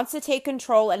 She wants to take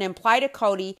control and imply to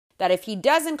Cody that if he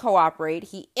doesn't cooperate,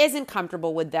 he isn't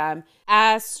comfortable with them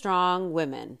as strong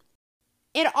women.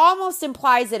 It almost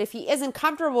implies that if he isn't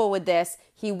comfortable with this,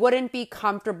 he wouldn't be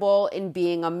comfortable in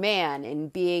being a man, in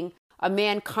being a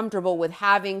man comfortable with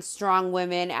having strong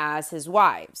women as his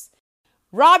wives.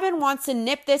 Robin wants to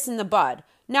nip this in the bud.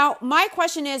 Now, my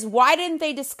question is, why didn't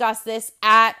they discuss this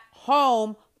at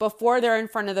home before they're in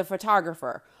front of the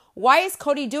photographer? Why is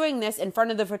Cody doing this in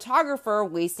front of the photographer,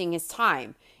 wasting his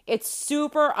time? It's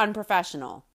super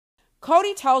unprofessional.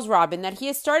 Cody tells Robin that he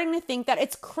is starting to think that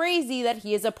it's crazy that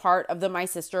he is a part of the My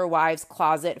Sister Wives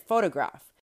closet photograph.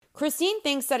 Christine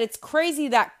thinks that it's crazy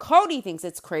that Cody thinks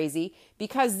it's crazy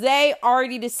because they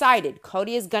already decided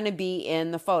Cody is going to be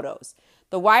in the photos.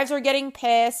 The wives are getting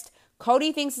pissed.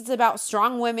 Cody thinks it's about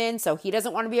strong women, so he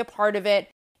doesn't want to be a part of it.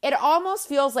 It almost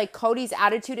feels like Cody's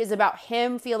attitude is about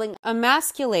him feeling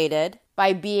emasculated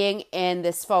by being in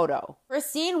this photo.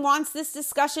 Christine wants this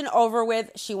discussion over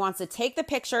with. She wants to take the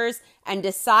pictures and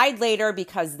decide later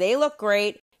because they look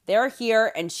great. They're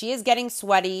here and she is getting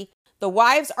sweaty. The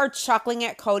wives are chuckling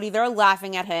at Cody. They're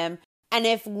laughing at him. And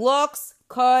if looks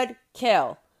could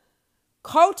kill,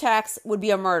 Kotex would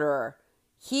be a murderer.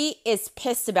 He is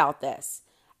pissed about this.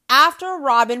 After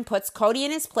Robin puts Cody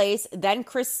in his place, then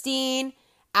Christine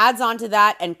adds on to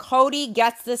that, and Cody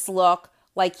gets this look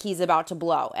like he's about to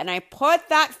blow. And I put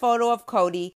that photo of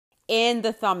Cody in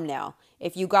the thumbnail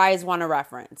if you guys want a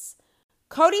reference.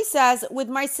 Cody says, with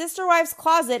My Sister Wives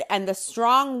closet and the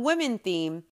strong women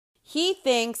theme, he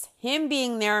thinks him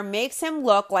being there makes him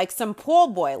look like some pool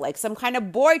boy, like some kind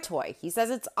of boy toy. He says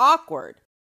it's awkward.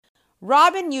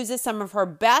 Robin uses some of her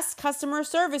best customer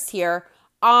service here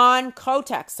on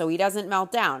Kotex so he doesn't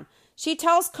melt down. She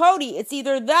tells Cody it's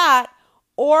either that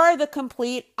or the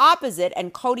complete opposite,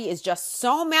 and Cody is just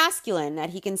so masculine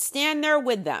that he can stand there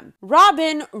with them.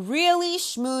 Robin really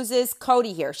schmoozes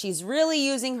Cody here. She's really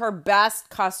using her best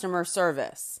customer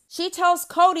service. She tells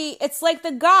Cody it's like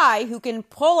the guy who can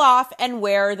pull off and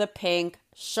wear the pink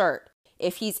shirt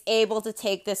if he's able to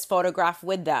take this photograph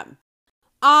with them.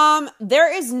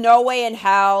 There is no way in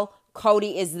hell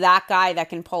Cody is that guy that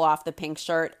can pull off the pink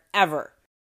shirt ever.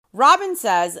 Robin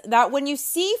says that when you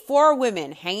see 4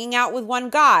 women hanging out with one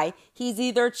guy, he's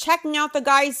either checking out the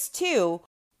guys too,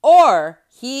 or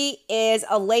he is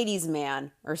a ladies'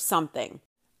 man or something.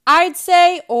 I'd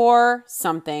say or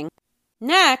something.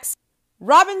 Next,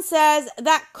 Robin says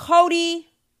that Cody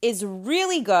is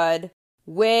really good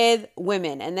with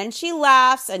women. And then she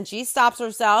laughs and she stops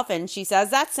herself and she says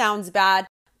that sounds bad.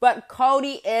 But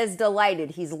Cody is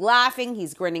delighted. He's laughing.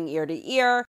 He's grinning ear to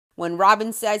ear. When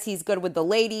Robin says he's good with the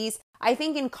ladies, I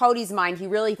think in Cody's mind, he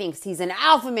really thinks he's an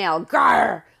alpha male,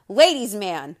 grrr, ladies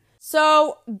man.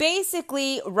 So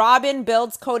basically, Robin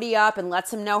builds Cody up and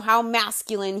lets him know how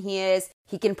masculine he is.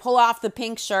 He can pull off the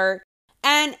pink shirt.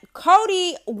 And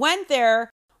Cody went there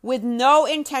with no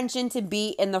intention to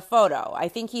be in the photo. I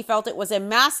think he felt it was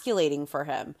emasculating for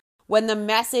him when the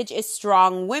message is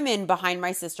strong women behind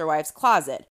My Sister Wives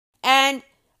closet. And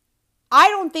I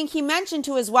don't think he mentioned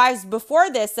to his wives before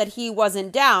this that he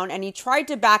wasn't down, and he tried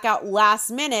to back out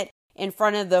last minute in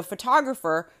front of the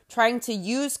photographer, trying to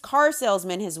use car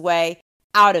salesman his way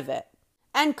out of it.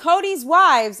 And Cody's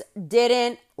wives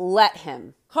didn't let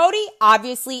him. Cody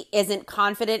obviously isn't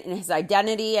confident in his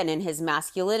identity and in his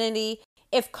masculinity.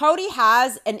 If Cody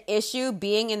has an issue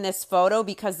being in this photo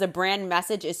because the brand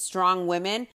message is strong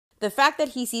women, the fact that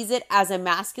he sees it as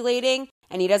emasculating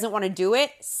and he doesn't want to do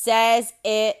it says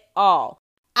it all.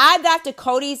 Add that to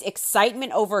Cody's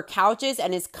excitement over couches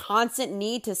and his constant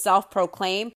need to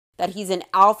self-proclaim that he's an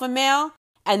alpha male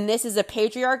and this is a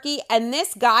patriarchy, and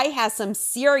this guy has some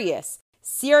serious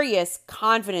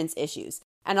confidence issues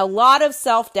and a lot of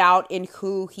self-doubt in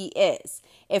who he is.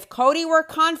 If Cody were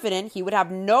confident, he would have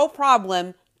no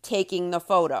problem taking the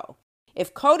photo.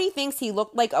 If Cody thinks he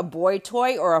looked like a boy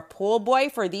toy or a pool boy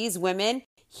for these women,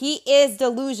 he is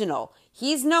delusional.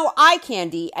 He's no eye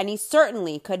candy, and he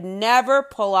certainly could never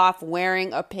pull off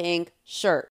wearing a pink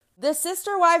shirt. The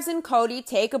sister wives and Cody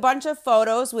take a bunch of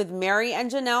photos with Mary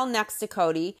and Janelle next to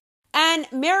Cody, and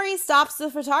Mary stops the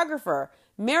photographer.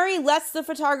 Mary lets the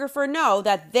photographer know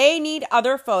that they need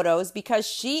other photos because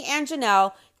she and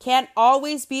Janelle can't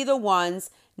always be the ones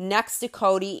next to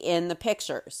Cody in the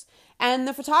pictures. And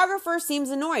the photographer seems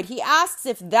annoyed. He asks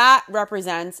if that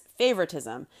represents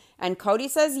favoritism. And Cody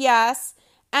says yes.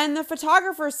 And the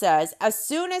photographer says as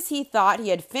soon as he thought he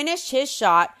had finished his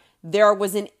shot, there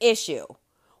was an issue.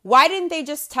 Why didn't they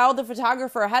just tell the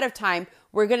photographer ahead of time,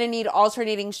 we're going to need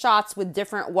alternating shots with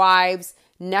different wives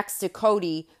next to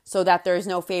Cody so that there's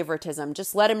no favoritism?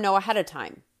 Just let him know ahead of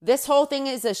time. This whole thing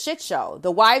is a shit show.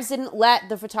 The wives didn't let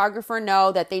the photographer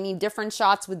know that they need different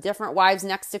shots with different wives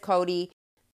next to Cody.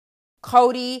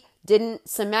 Cody didn't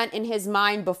cement in his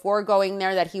mind before going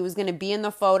there that he was going to be in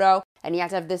the photo, and he had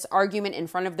to have this argument in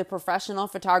front of the professional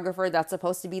photographer that's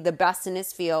supposed to be the best in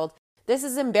his field. This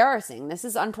is embarrassing. This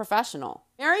is unprofessional.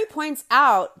 Mary points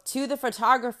out to the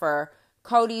photographer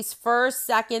Cody's first,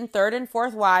 second, third, and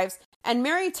fourth wives, and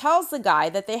Mary tells the guy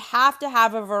that they have to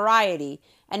have a variety,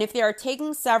 and if they are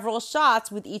taking several shots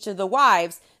with each of the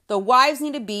wives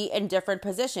need to be in different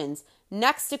positions,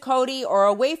 next to Cody or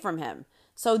away from him.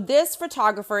 So this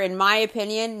photographer, in my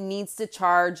opinion, needs to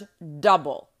charge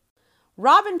double.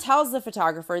 Robin tells the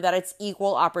photographer that it's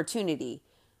equal opportunity.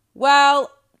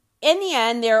 Well, in the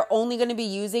end, they're only going to be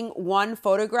using one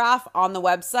photograph on the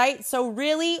website, so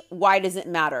really, why does it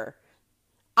matter?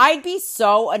 I'd be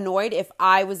so annoyed if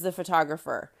I was the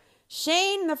photographer.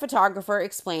 Shane, the photographer,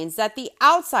 explains that the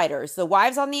outsiders, the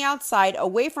wives on the outside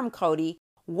away from Cody,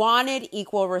 wanted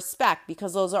equal respect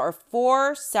because those are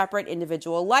 4 separate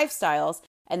individual lifestyles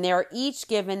and they are each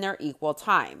given their equal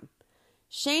time.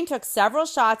 Shane took several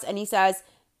shots and he says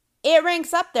it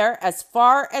ranks up there as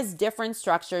far as different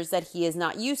structures that he is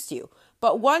not used to.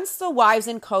 But once the wives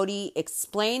and Cody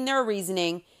explained their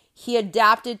reasoning, he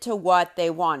adapted to what they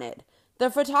wanted. The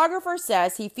photographer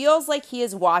says he feels like he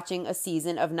is watching a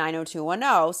season of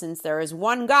 90210 since there is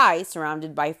one guy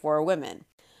surrounded by 4 women.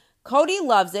 Cody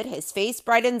loves it. His face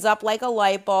brightens up like a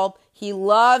light bulb. He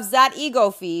loves that ego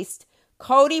feast.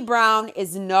 Cody Brown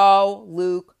is no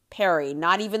Luke Perry,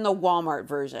 not even the Walmart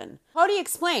version. Cody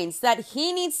explains that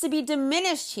he needs to be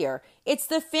diminished here. It's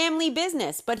the family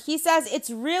business, but he says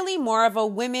it's really more of a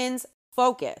women's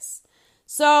focus.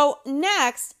 So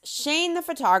next, Shane the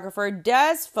photographer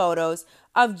does photos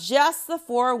of just the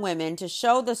 4 women to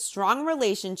show the strong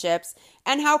relationships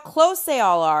and how close they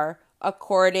all are,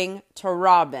 according to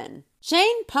Robin.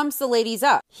 Shane pumps the ladies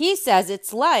up. He says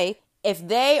it's like if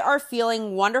they are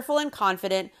feeling wonderful and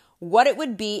confident, what it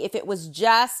would be if it was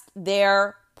just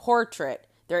their portrait,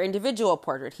 their individual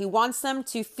portrait. He wants them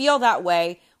to feel that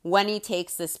way when he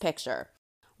takes this picture.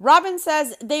 Robin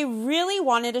says they really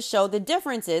wanted to show the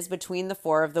differences between the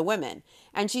 4 of the women.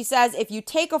 And she says if you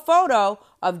take a photo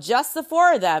of just the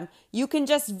 4 of them, you can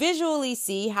just visually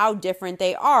see how different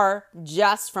they are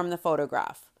just from the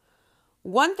photograph.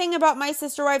 One thing about My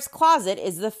Sister Wives Closet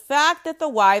is the fact that the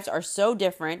wives are so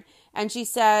different. And she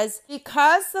says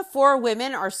because the 4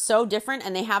 women are so different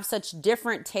and they have such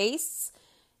different tastes,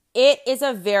 it is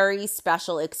a very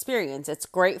special experience. It's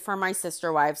great for My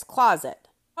Sister Wives Closet.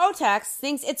 Kotex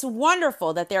thinks it's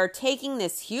wonderful that they are taking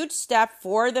this huge step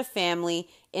for the family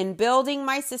in building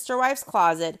My Sister Wives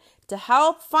Closet to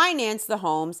help finance the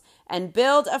homes and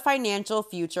build a financial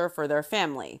future for their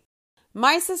family.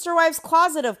 My Sister Wives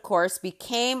Closet, of course,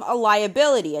 became a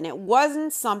liability, and it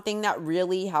wasn't something that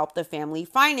really helped the family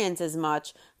finance as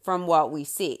much from what we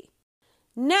see.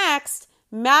 Next,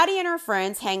 Maddie and her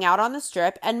friends hang out on the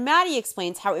strip, and Maddie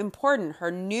explains how important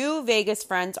her new Vegas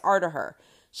friends are to her.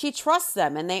 She trusts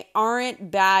them, and they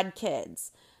aren't bad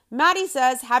kids. Maddie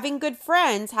says having good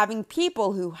friends, having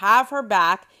people who have her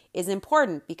back is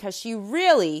important because she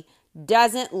really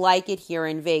doesn't like it here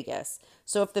in Vegas.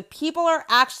 So if the people are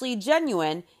actually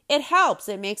genuine, it helps.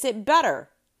 It makes it better.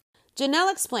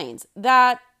 Janelle explains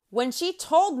that when she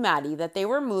told Maddie that they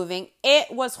were moving,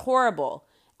 it was horrible.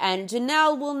 And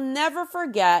Janelle will never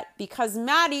forget because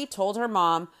Maddie told her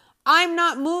mom, "I'm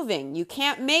not moving. You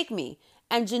can't make me."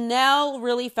 And Janelle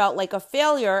really felt like a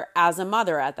failure as a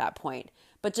mother at that point.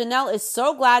 But Janelle is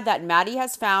so glad that Maddie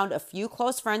has found a few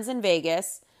close friends in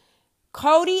Vegas.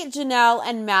 Cody, Janelle,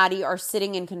 and Maddie are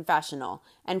sitting in confessional.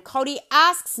 And Cody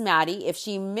asks Maddie if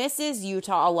she misses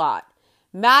Utah a lot.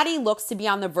 Maddie looks to be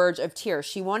on the verge of tears.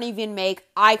 She won't even make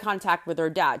eye contact with her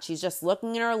dad. She's just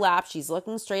looking in her lap. She's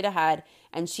looking straight ahead.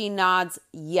 And she nods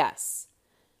yes.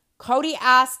 Cody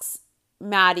asks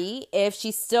Maddie if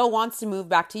she still wants to move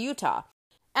back to Utah.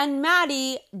 And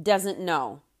Maddie doesn't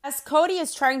know. As Cody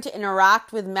is trying to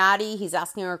interact with Maddie, he's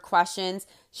asking her questions.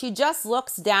 She just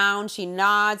looks down, she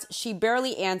nods, she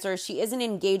barely answers. She isn't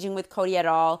engaging with Cody at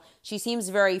all. She seems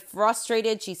very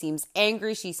frustrated, she seems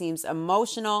angry, she seems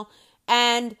emotional.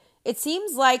 And it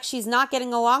seems like she's not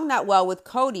getting along that well with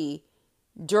Cody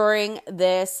during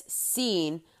this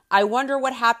scene. I wonder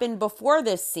what happened before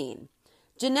this scene.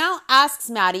 Janelle asks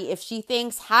Maddie if she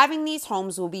thinks having these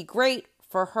homes will be great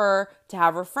for her to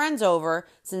have her friends over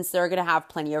since they're going to have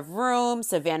plenty of room.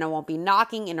 Savannah won't be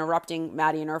knocking, interrupting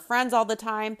Maddie and her friends all the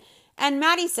time. And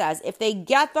Maddie says if they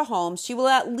get the homes, she will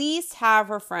at least have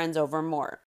her friends over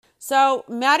more. So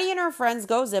Maddie and her friends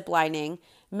go ziplining.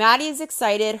 Maddie is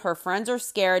excited. Her friends are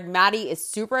scared. Maddie is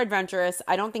super adventurous.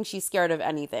 I don't think she's scared of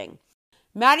anything.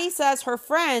 Maddie says her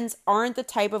friends aren't the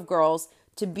type of girls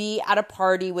to be at a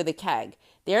party with a keg.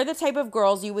 They're the type of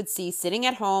girls you would see sitting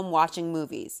at home watching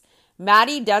movies.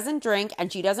 Maddie doesn't drink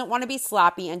and she doesn't want to be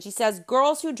sloppy, and she says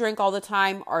girls who drink all the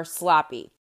time are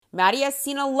sloppy. Maddie has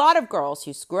seen a lot of girls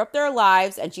who screw up their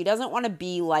lives and she doesn't want to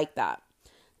be like that.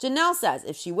 Janelle says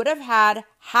if she would have had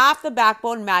half the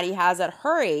backbone Maddie has at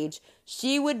her age,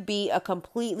 she would be a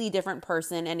completely different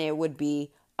person and it would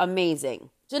be amazing.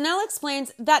 Janelle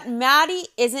explains that Maddie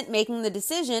isn't making the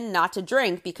decision not to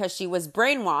drink because she was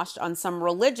brainwashed on some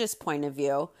religious point of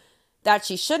view that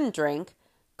she shouldn't drink.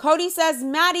 Cody says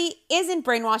Maddie isn't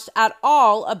brainwashed at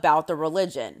all about the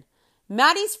religion.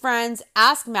 Maddie's friends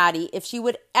ask Maddie if she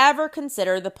would ever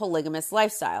consider the polygamist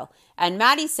lifestyle, and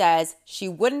Maddie says she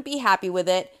wouldn't be happy with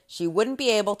it. She wouldn't be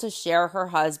able to share her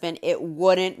husband. It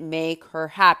wouldn't make her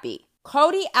happy.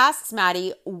 Cody asks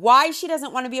Maddie why she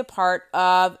doesn't want to be a part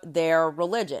of their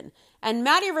religion, and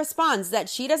Maddie responds that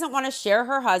she doesn't want to share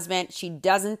her husband. She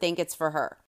doesn't think it's for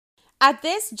her. At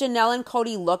this, Janelle and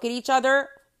Cody look at each other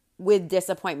with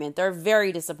disappointment. They're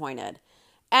very disappointed.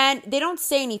 And they don't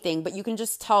say anything, but you can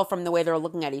just tell from the way they're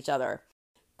looking at each other.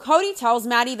 Cody tells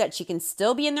Maddie that she can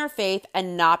still be in their faith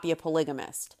and not be a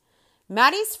polygamist.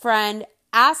 Maddie's friend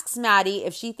asks Maddie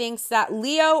if she thinks that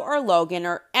Leo or Logan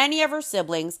or any of her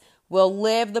siblings will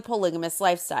live the polygamist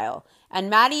lifestyle. And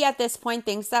Maddie at this point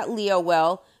thinks that Leo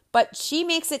will, but she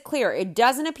makes it clear it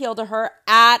doesn't appeal to her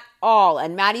at all.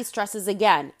 And Maddie stresses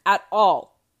again, at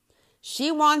all. She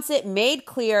wants it made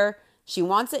clear. She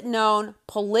wants it known.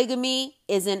 Polygamy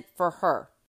isn't for her.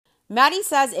 Maddie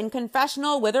says in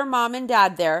confessional with her mom and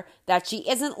dad there that she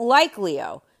isn't like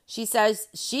Leo. She says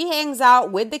she hangs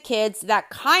out with the kids that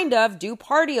kind of do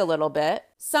party a little bit.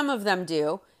 Some of them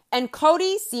do. And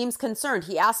Cody seems concerned.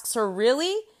 He asks her,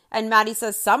 really? And Maddie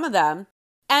says some of them.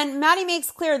 And Maddie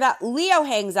makes clear that Leo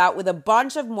hangs out with a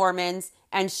bunch of Mormons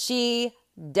and she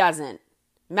doesn't.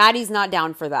 Maddie's not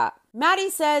down for that. Maddie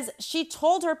says she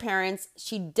told her parents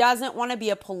she doesn't want to be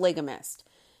a polygamist.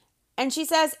 And she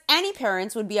says any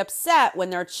parents would be upset when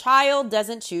their child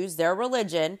doesn't choose their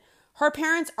religion. Her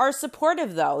parents are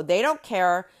supportive though. They don't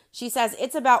care. She says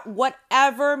it's about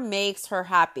whatever makes her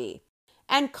happy.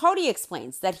 And Cody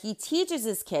explains that he teaches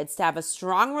his kids to have a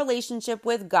strong relationship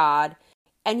with God.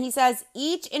 And he says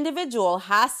each individual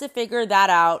has to figure that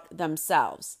out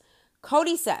themselves.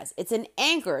 Cody says it's an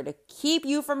anchor to keep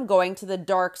you from going to the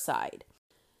dark side.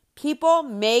 People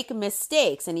make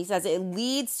mistakes, and he says it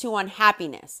leads to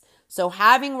unhappiness. So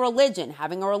having religion,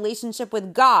 having a relationship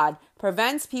with God,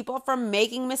 prevents people from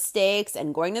making mistakes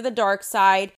and going to the dark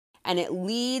side, and it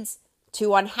leads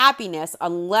to unhappiness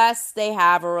unless they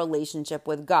have a relationship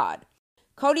with God.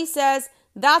 Cody says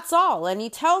that's all, and he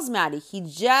tells Maddie he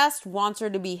just wants her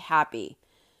to be happy.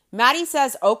 Maddie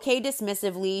says okay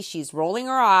dismissively. She's rolling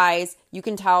her eyes. You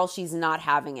can tell she's not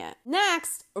having it.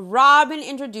 Next, Robin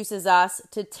introduces us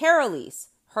to Tara-Lise,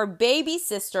 her baby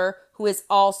sister, who is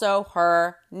also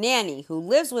her nanny, who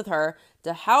lives with her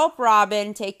to help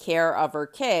Robin take care of her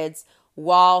kids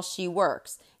while she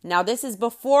works. Now, this is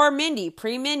before Mindy.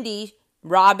 Pre-Mindy,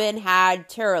 Robin had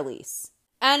Tara-Lise.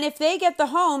 And if they get the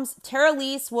homes,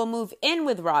 Tara-Lise will move in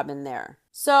with Robin there.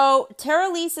 So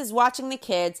Tara-Lise is watching the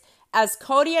kids as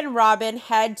Cody and Robin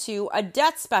head to a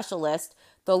debt specialist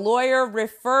the lawyer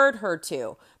referred her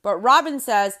to. But Robin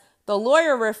says the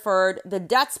lawyer referred the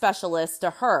debt specialist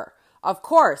to her. Of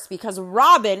course, because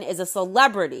Robin is a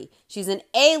celebrity. She's an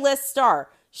A-list star.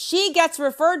 She gets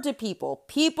referred to people.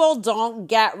 People don't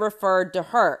get referred to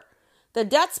her. The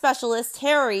debt specialist,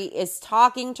 Harry, is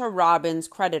talking to Robin's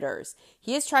creditors.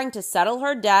 He is trying to settle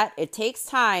her debt. It takes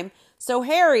time. So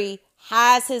Harry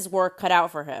has his work cut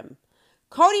out for him.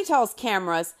 Cody tells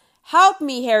cameras, "Help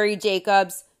me, Harry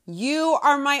Jacobs. You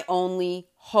are my only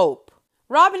hope."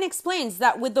 Robin explains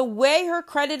that with the way her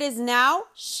credit is now,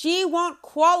 she won't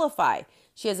qualify.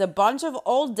 She has a bunch of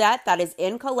old debt that is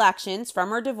in collections from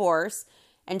her divorce,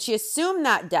 and she assumed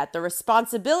that debt, the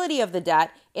responsibility of the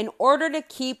debt, in order to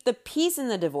keep the peace in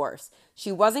the divorce.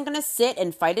 She wasn't going to sit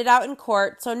and fight it out in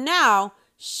court, so now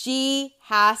she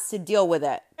has to deal with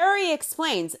it. Harry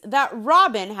explains that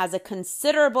Robin has a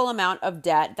considerable amount of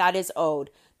debt that is owed.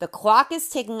 The clock is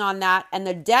ticking on that, and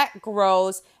the debt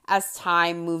grows as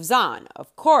time moves on.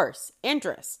 Of course,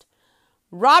 interest.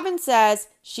 Robin says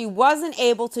she wasn't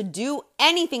able to do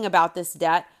anything about this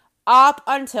debt up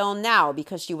until now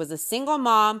because she was a single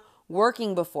mom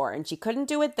working before, and she couldn't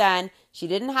do it then. She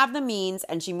didn't have the means,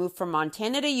 and she moved from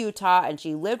Montana to Utah, and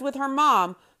she lived with her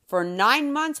mom for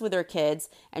 9 months with her kids,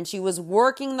 and she was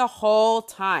working the whole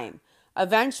time.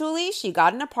 Eventually, she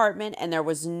got an apartment, and there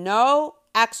was no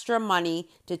extra money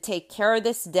to take care of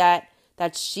this debt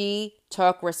that she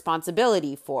took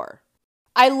responsibility for.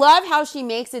 I love how she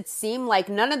makes it seem like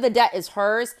none of the debt is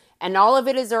hers, and all of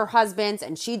it is her husband's,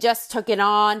 and she just took it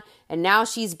on, and now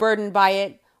she's burdened by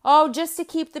it. Oh, just to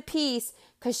keep the peace,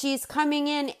 because she's coming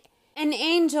in an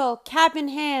angel, cap in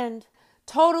hand,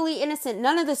 totally innocent.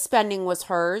 None of the spending was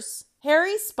hers.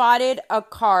 Harry spotted a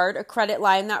credit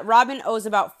line that Robin owes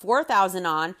about $4,000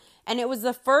 on, and it was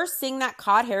the first thing that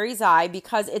caught Harry's eye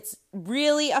because it's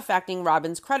really affecting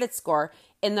Robin's credit score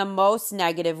in the most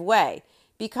negative way.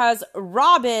 Because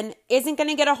Robin isn't going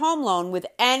to get a home loan with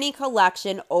any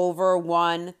collection over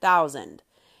 $1,000.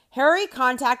 Harry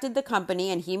contacted the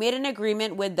company and he made an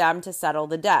agreement with them to settle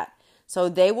the debt. So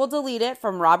they will delete it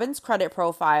from Robin's credit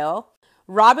profile.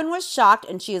 Robin was shocked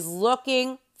and she is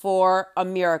looking for a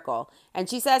miracle. And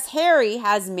she says Harry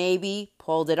has maybe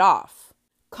pulled it off.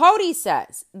 Cody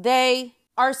says they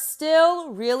are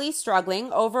still really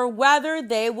struggling over whether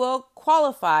they will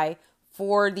qualify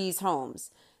for these homes.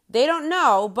 They don't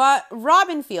know, but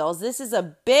Robin feels this is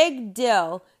a big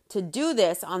deal to do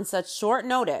this on such short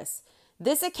notice.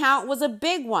 This account was a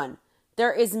big one.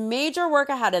 There is major work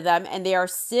ahead of them and they are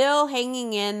still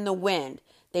hanging in the wind.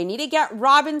 They need to get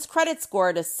Robin's credit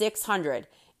score to 600.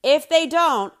 If they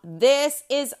don't, this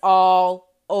is all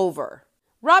over.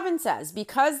 Robin says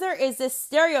because there is this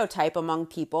stereotype among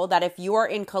people that if you are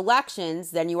in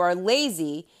collections, then you are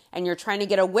lazy and you're trying to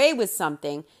get away with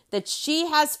something, that she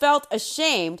has felt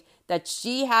ashamed that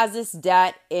she has this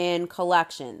debt in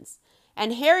collections.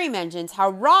 And Harry mentions how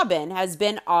Robin has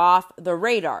been off the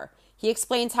radar. He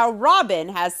explains how Robin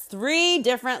has 3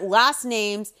 different last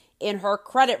names in her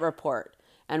credit report.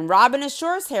 And Robin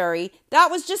assures Harry that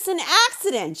was just an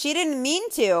accident. She didn't mean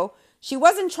to. She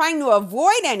wasn't trying to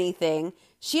avoid anything.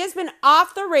 She has been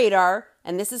off the radar,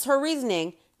 and this is her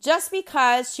reasoning, just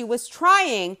because she was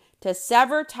trying to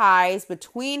sever ties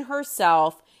between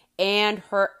herself and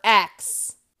her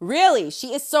ex. Really,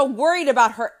 she is so worried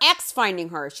about her ex finding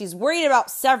her. She's worried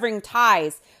about severing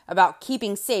ties, about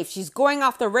keeping safe. She's going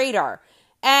off the radar.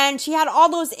 And she had all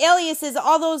those aliases,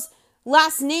 all those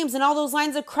last names and all those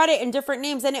lines of credit in different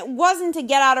names. And it wasn't to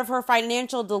get out of her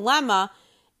financial dilemma.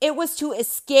 It was to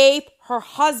escape her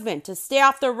husband, to stay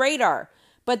off the radar.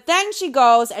 But then she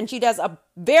goes and she does a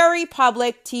very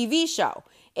public TV show.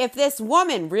 If this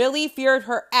woman really feared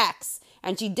her ex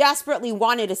and she desperately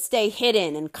wanted to stay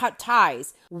hidden and cut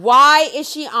ties, why is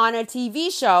she on a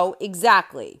TV show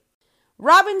exactly?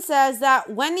 Robin says that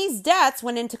when these debts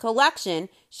went into collection,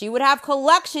 she would have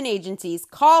collection agencies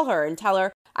call her and tell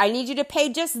her, I need you to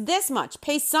pay just this much,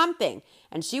 pay something.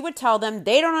 And she would tell them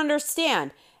they don't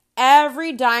understand.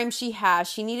 Every dime she has,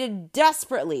 she needed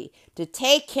desperately to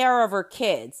take care of her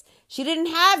kids. She didn't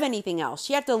have anything else.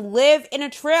 She had to live in a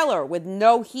trailer with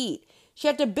no heat. She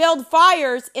had to build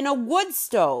fires in a wood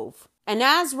stove. And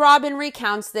as Robin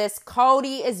recounts this,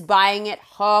 Cody is buying it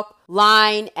hook,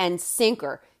 line, and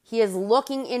sinker. He is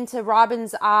looking into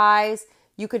Robin's eyes.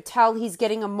 You could tell he's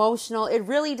getting emotional. It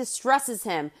really distresses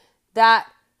him that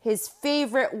his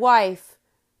favorite wife,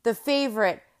 the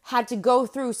favorite, had to go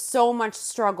through so much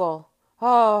struggle.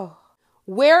 Oh,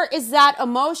 where is that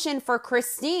emotion for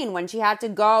Christine when she had to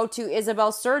go to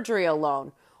Isabel's surgery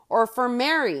alone? Or for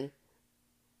Mary?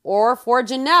 Or for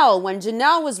Janelle when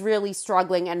Janelle was really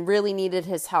struggling and really needed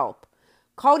his help?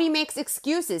 Cody makes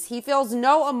excuses. He feels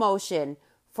no emotion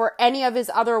for any of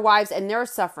his other wives and their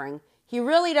suffering. He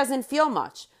really doesn't feel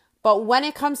much. But when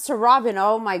it comes to Robin,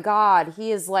 oh my God,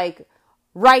 he is like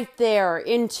right there,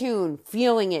 in tune,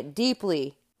 feeling it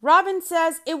deeply. Robin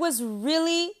says it was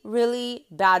really, really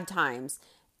bad times.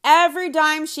 Every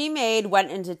dime she made went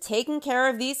into taking care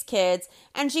of these kids,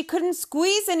 and she couldn't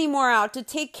squeeze any more out to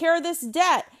take care of this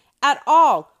debt at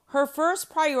all. Her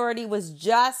first priority was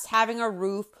just having a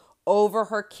roof over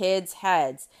her kids'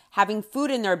 heads, having food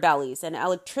in their bellies and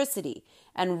electricity.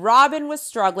 And Robin was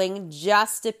struggling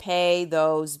just to pay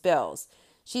those bills.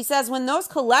 She says when those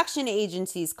collection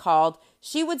agencies called,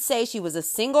 she would say she was a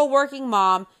single working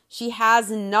mom. She has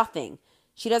nothing.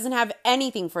 She doesn't have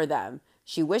anything for them.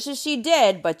 She wishes she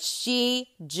did, but she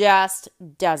just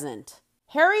doesn't.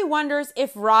 Harry wonders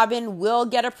if Robin will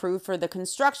get approved for the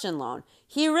construction loan.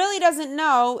 He really doesn't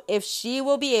know if she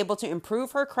will be able to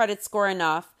improve her credit score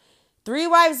enough. 3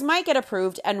 wives might get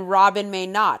approved and Robin may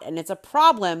not, and it's a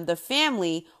problem the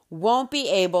family won't be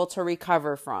able to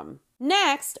recover from.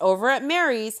 Next, over at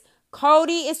Mary's,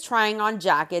 Cody is trying on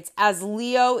jackets as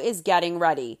Leo is getting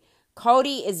ready.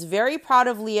 Cody is very proud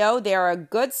of Leo. They are a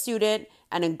good student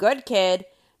and a good kid.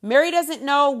 Mary doesn't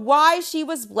know why she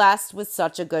was blessed with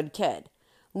such a good kid.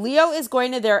 Leo is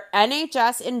going to their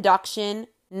NHS induction,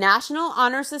 National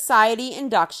Honor Society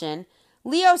induction.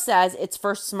 Leo says it's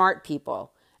for smart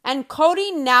people. And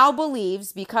Cody now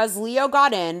believes because Leo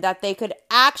got in that they could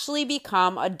actually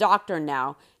become a doctor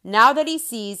now, now that he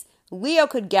sees Leo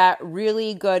could get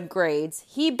really good grades,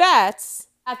 he bets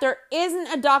that there isn't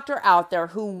a doctor out there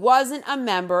who wasn't a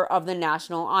member of the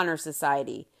National Honor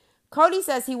Society. Cody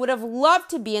says he would have loved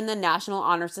to be in the National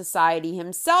Honor Society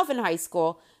himself in high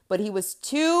school, but he was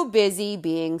too busy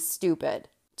being stupid.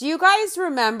 Do you guys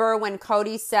remember when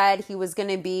Cody said he was going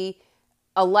to be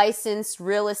a licensed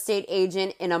real estate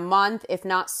agent in a month, if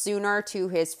not sooner, to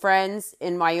his friends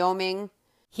in Wyoming?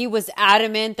 He was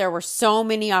adamant there were so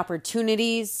many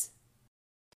opportunities.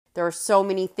 There were so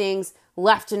many things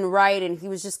left and right, and he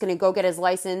was just going to go get his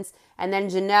license. And then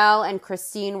Janelle and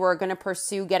Christine were going to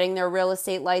pursue getting their real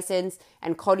estate license,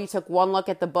 and Cody took one look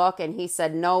at the book and he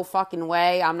said, no fucking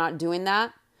way, I'm not doing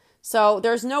that. So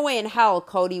there's no way in hell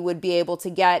Cody would be able to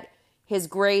get his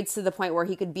grades to the point where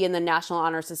he could be in the National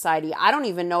Honor Society. I don't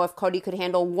even know if Cody could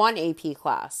handle one AP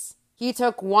class. He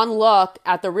took one look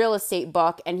at the real estate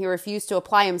book and he refused to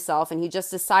apply himself, and he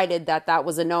just decided that that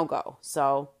was a no-go.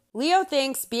 So Leo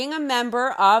thinks being a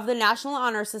member of the National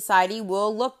Honor Society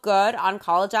will look good on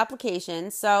college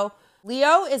applications. So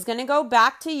Leo is going to go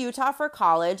back to Utah for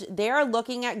college. They are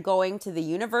looking at going to the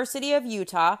University of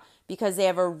Utah because they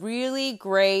have a really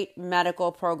great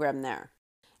medical program there.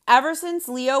 Ever since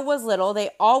Leo was little, they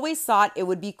always thought it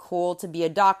would be cool to be a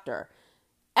doctor.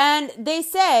 And they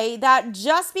say that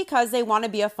just because they want to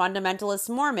be a fundamentalist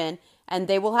Mormon and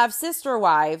they will have sister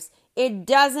wives, it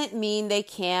doesn't mean they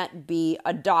can't be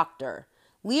a doctor.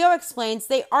 Leo explains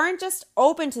they aren't just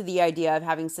open to the idea of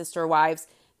having sister wives.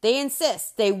 They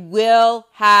insist they will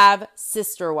have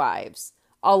sister wives.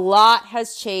 A lot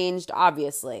has changed,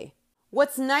 obviously.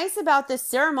 What's nice about this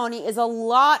ceremony is a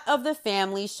lot of the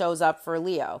family shows up for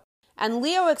Leo. And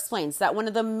Leo explains that one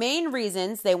of the main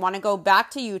reasons they want to go back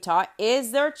to Utah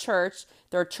is their church.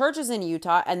 Their church is in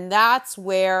Utah, and that's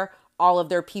where all of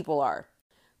their people are.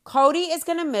 Cody is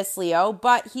going to miss Leo,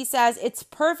 but he says it's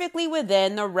perfectly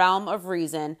within the realm of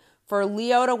reason for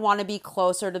Leo to want to be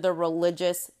closer to the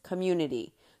religious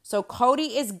community. So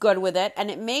Cody is good with it,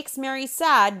 and it makes Mary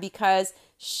sad because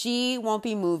she won't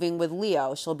be moving with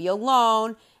Leo. She'll be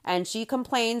alone, and she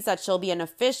complains that she'll be an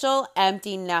official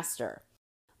empty nester.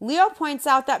 Leo points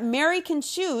out that Mary can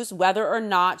choose whether or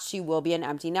not she will be an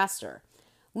empty nester.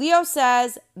 Leo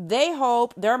says they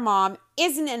hope their mom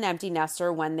isn't an empty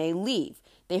nester when they leave.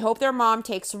 They hope their mom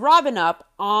takes Robin up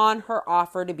on her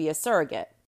offer to be a surrogate.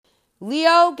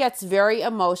 Leo gets very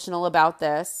emotional about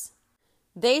this.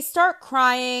 They start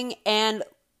crying, and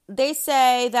they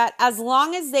say that as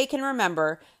long as they can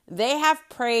remember, they have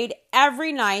prayed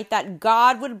every night that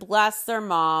God would bless their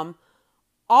mom,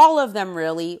 all of them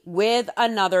really, with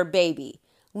another baby.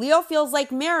 Leo feels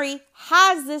like Mary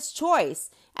has this choice,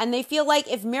 and they feel like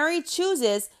if Mary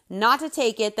chooses not to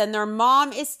take it, then their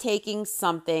mom is taking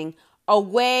something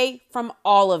away from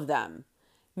all of them.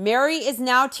 Mary is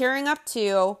now tearing up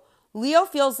too. Leo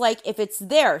feels like if it's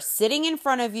there sitting in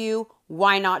front of you,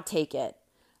 why not take it?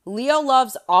 Leo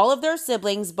loves all of their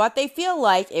siblings, but they feel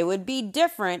like it would be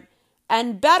different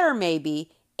and better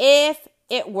maybe if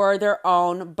it were their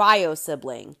own bio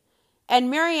sibling. And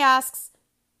Mary asks,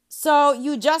 so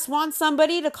you just want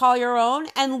somebody to call your own?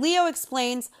 And Leo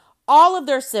explains all of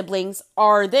their siblings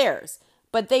are theirs,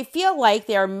 but they feel like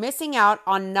they are missing out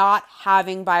on not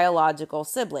having biological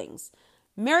siblings.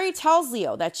 Mary tells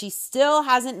Leo that she still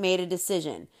hasn't made a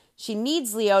decision. She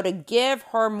needs Leo to give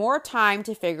her more time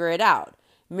to figure it out.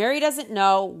 Mary doesn't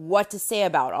know what to say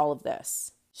about all of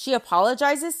this. She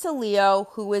apologizes to Leo,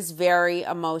 who is very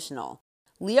emotional.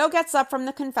 Leo gets up from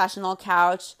the confessional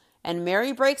couch, and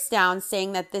Mary breaks down,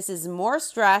 saying that this is more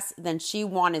stress than she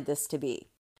wanted this to be.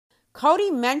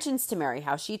 Cody mentions to Mary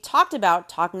how she talked about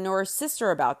talking to her sister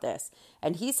about this,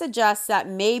 and he suggests that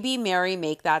maybe Mary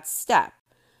make that step.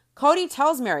 Cody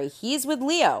tells Mary he's with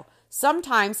Leo.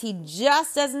 Sometimes he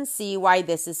just doesn't see why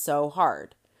this is so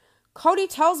hard. Cody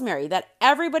tells Mary that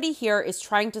everybody here is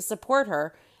trying to support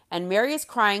her, and Mary is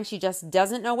crying. She just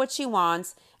doesn't know what she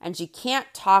wants, and she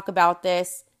can't talk about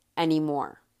this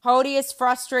anymore. Cody is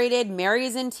frustrated. Mary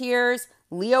is in tears.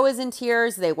 Leo is in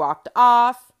tears. They walked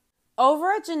off.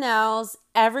 Over at Janelle's,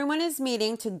 everyone is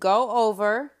meeting to go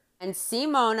over and see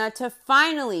Mona to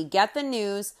finally get the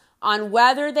news on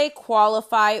whether they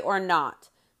qualify or not.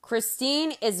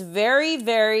 Christine is very,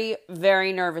 very,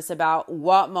 very nervous about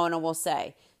what Mona will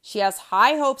say. She has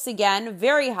high hopes again,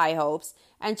 very high hopes,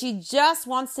 and she just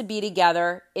wants to be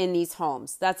together in these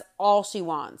homes. That's all she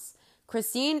wants.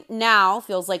 Christine now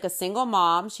feels like a single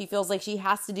mom. She feels like she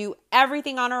has to do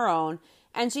everything on her own,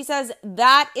 and she says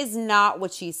that is not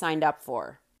what she signed up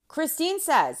for. Christine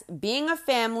says being a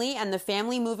family and the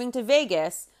family moving to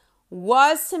Vegas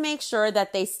was to make sure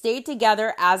that they stayed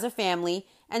together as a family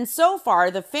And so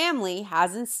far, the family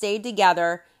hasn't stayed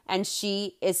together and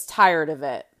she is tired of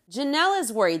it. Janelle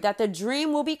is worried that the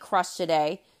dream will be crushed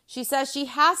today. She says she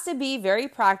has to be very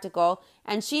practical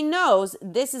and she knows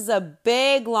this is a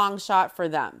big long shot for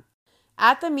them.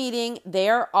 At the meeting, they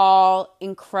are all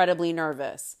incredibly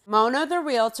nervous. Mona, the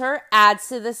realtor, adds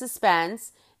to the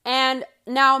suspense. And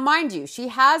now, mind you, she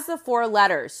has the 4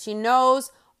 letters. She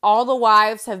knows all the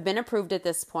wives have been approved at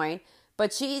this point,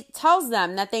 but she tells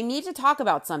them that they need to talk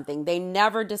about something they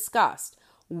never discussed.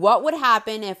 What would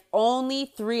happen if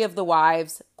only 3 of the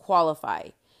wives qualify?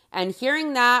 And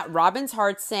hearing that, Robin's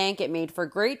heart sank. It made for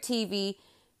great TV.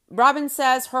 Robin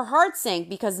says her heart sank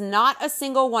because not a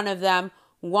single one of them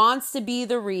wants to be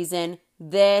the reason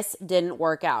this didn't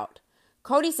work out.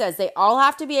 Cody says they all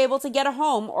have to be able to get a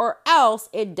home or else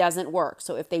it doesn't work.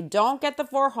 So if they don't get the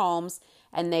 4 homes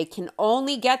and they can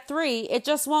only get 3, it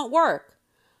just won't work.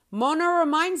 Mona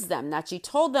reminds them that she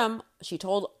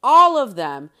told all of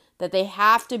them that they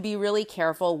have to be really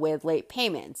careful with late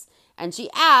payments. And she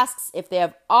asks if they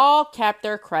have all kept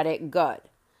their credit good.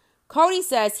 Cody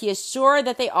says he is sure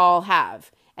that they all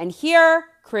have. And here,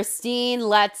 Christine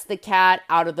lets the cat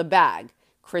out of the bag.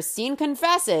 Christine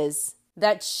confesses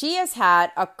that she has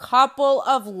had a couple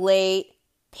of late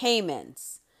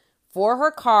payments for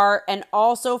her car and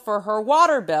also for her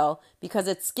water bill because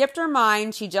it skipped her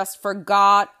mind. She just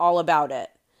forgot all about it.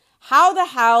 How the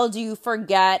hell do you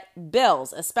forget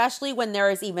bills, especially when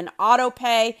there is even auto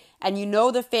pay and you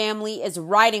know the family is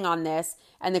riding on this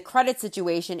and the credit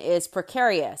situation is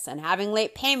precarious and having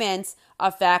late payments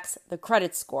affects the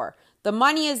credit score? The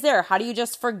money is there. How do you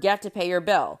just forget to pay your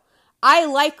bill? I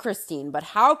like Christine, but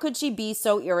how could she be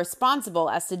so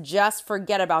irresponsible as to just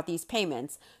forget about these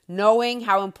payments, knowing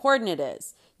how important it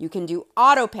is? You can do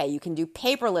auto pay, you can do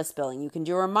paperless billing, you can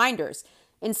do reminders.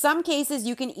 In some cases,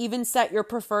 you can even set your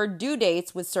preferred due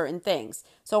dates with certain things.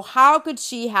 So how could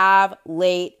she have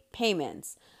late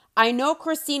payments? I know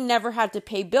Christine never had to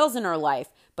pay bills in her life,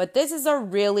 but this is a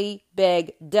really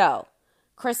big deal.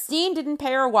 Christine didn't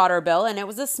pay her water bill and it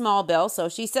was a small bill, so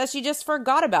she says she just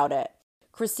forgot about it.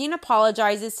 Christine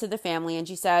apologizes to the family and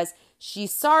she says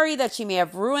she's sorry that she may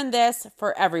have ruined this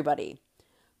for everybody.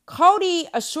 Cody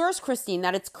assures Christine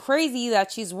that it's crazy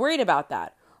that she's worried about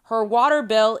that. Her water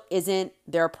bill isn't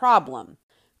their problem.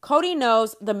 Cody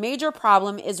knows the major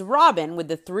problem is Robin with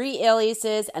the 3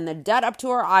 aliases and the debt up to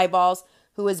her eyeballs,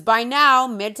 who is by now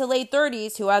mid to late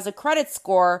 30s, who has a credit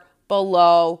score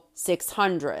below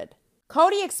 600.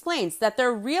 Cody explains that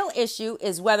their real issue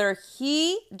is whether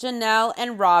he, Janelle,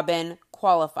 and Robin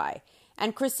qualify.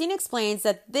 And Christine explains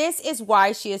that this is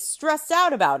why she is stressed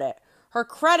out about it. Her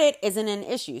credit isn't an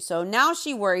issue, so now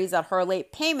she worries that her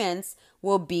late payments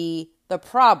will be the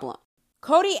problem.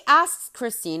 Cody asks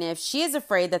Christine if she is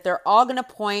afraid that they're all going to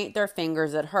point their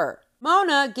fingers at her.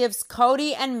 Mona gives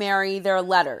Cody and Mary their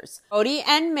letters. Cody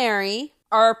and Mary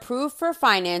are approved for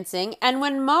financing, and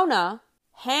when Mona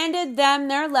handed them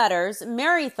their letters,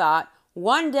 Mary thought,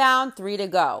 1 down, 3 to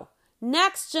go.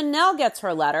 Next, Janelle gets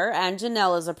her letter, and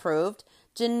Janelle is approved.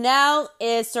 Janelle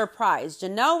is surprised.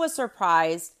 Janelle was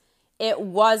surprised it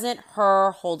wasn't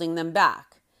her holding them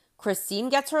back. Christine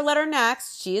gets her letter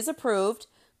next. She is approved.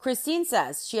 Christine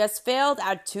says she has failed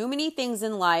at too many things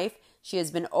in life. She has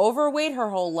been overweight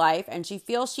her whole life, and she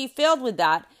feels she failed with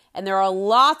that. And there are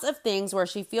lots of things where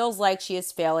she feels like she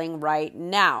is failing right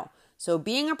now. So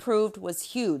being approved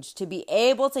was huge. To be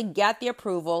able to get the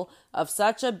approval of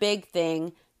such a big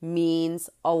thing means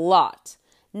a lot.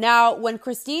 Now, when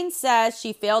Christine says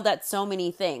she failed at so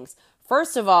many things,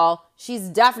 first of all, she's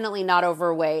definitely not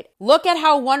overweight. Look at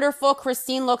how wonderful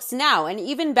Christine looks now. And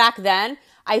even back then,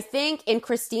 I think in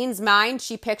Christine's mind,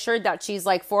 she pictured that she's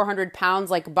like 400 pounds,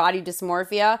 like body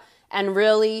dysmorphia. And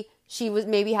really, she was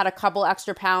maybe had a couple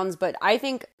extra pounds. But I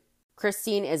think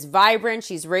Christine is vibrant.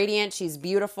 She's radiant. She's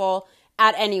beautiful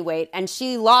at any weight. And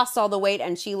she lost all the weight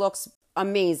and she looks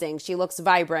amazing. She looks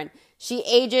vibrant. She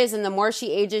ages, and the more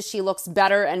she ages, she looks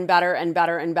better and better and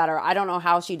better and better. I don't know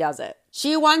how she does it.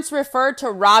 She once referred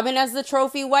to Robin as the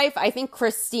trophy wife. I think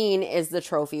Christine is the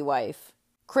trophy wife.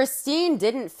 Christine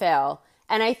didn't fail.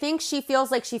 And I think she feels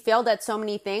like she failed at so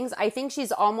many things. I think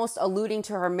she's almost alluding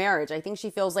to her marriage. I think she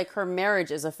feels like her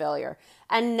marriage is a failure.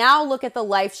 And now look at the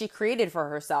life she created for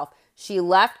herself. She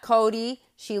left Cody.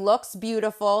 She looks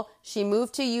beautiful. She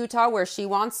moved to Utah where she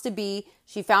wants to be.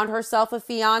 She found herself a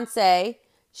fiance.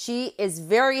 She is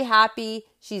very happy.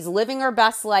 She's living her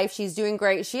best life. She's doing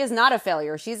great. She is not a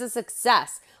failure. She's a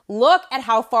success. Look at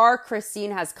how far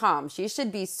Christine has come. She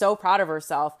should be so proud of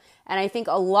herself. And I think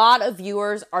a lot of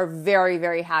viewers are very,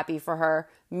 very happy for her,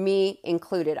 me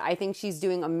included. I think she's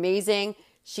doing amazing.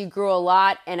 She grew a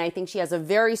lot, and I think she has a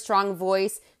very strong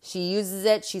voice. She uses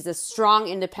it. She's a strong,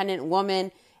 independent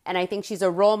woman, and I think she's a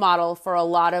role model for a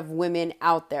lot of women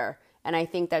out there. And I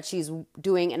think that she's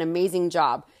doing an amazing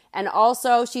job. And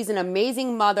also, she's an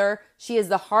amazing mother. She is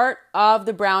the heart of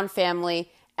the Brown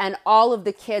family, and all of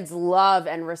the kids love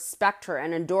and respect her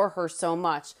and adore her so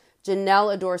much.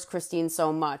 Janelle adores Christine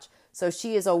so much. So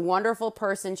she is a wonderful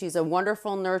person. She's a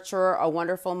wonderful nurturer, a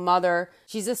wonderful mother.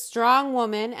 She's a strong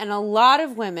woman, and a lot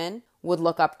of women would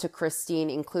look up to Christine,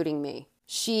 including me.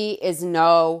 She is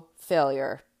no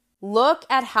failure. Look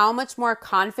at how much more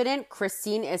confident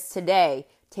Christine is today,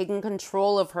 taking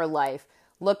control of her life.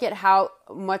 Look at how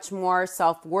much more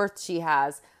self-worth she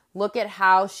has. Look at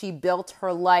how she built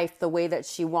her life the way that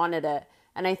she wanted it.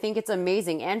 And I think it's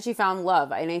amazing. And she found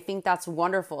love. And I think that's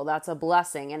wonderful. That's a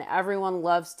blessing. And everyone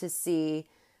loves to see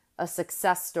a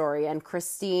success story. And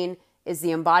Christine is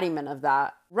the embodiment of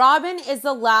that. Robin is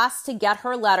the last to get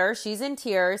her letter. She's in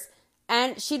tears.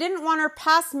 And she didn't want her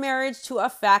past marriage to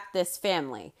affect this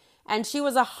family. And she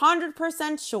was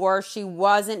 100% sure she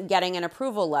wasn't getting an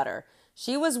approval letter.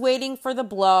 She was waiting for the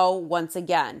blow once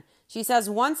again. She says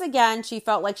once again, she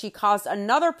felt like she caused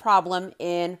another problem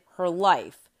in her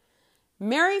life.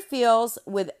 Mary feels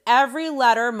with every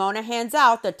letter Mona hands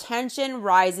out, the tension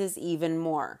rises even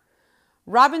more.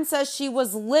 Robin says she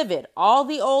was livid. All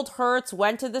the old hurts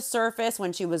went to the surface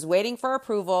when she was waiting for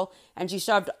approval, and she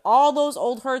shoved all those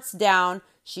old hurts down.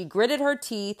 She gritted her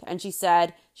teeth, and she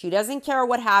said she doesn't care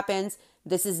what happens.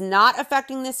 This is not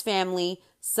affecting this family.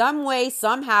 Some way,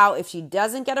 somehow, if she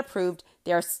doesn't get approved,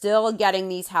 they're still getting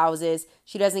these houses.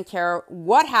 She doesn't care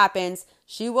what happens.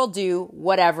 She will do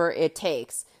whatever it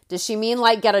takes. Does she mean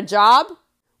like get a job?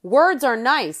 Words are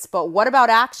nice, but what about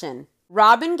action?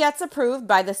 Robin gets approved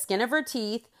by the skin of her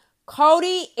teeth.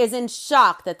 Cody is in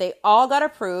shock that they all got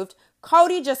approved.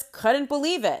 Cody just couldn't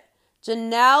believe it.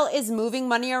 Janelle is moving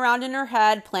money around in her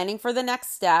head, planning for the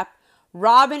next step.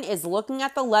 Robin is looking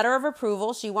at the letter of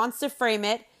approval. She wants to frame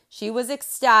it. She was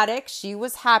ecstatic. She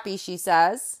was happy, she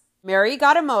says. Mary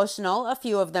got emotional. A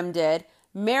few of them did.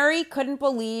 Mary couldn't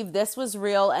believe this was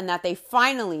real and that they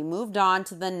finally moved on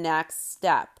to the next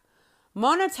step.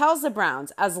 Mona tells the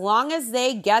Browns as long as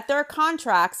they get their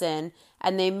contracts in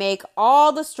and they make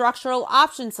all the structural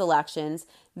option selections,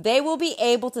 they will be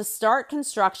able to start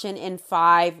construction in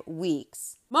 5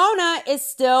 weeks. Mona is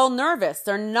still nervous.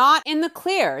 They're not in the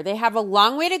clear. They have a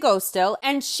long way to go still,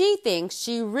 and she thinks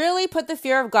she really put the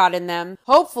fear of God in them.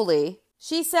 Hopefully.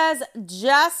 She says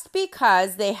just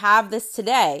because they have this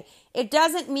today, it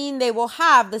doesn't mean they will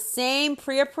have the same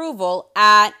pre-approval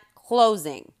at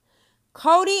closing.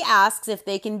 Cody asks if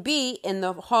they can be in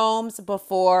the homes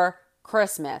before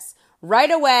Christmas.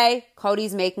 Right away,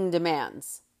 Cody's making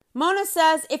demands. Mona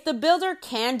says if the builder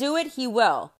can do it, he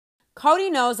will. Cody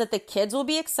knows that the kids will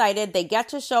be excited. They get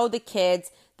to show the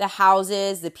kids the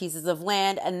houses, the pieces of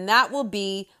land, and that will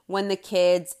be when the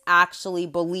kids actually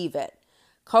believe it.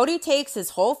 Cody takes his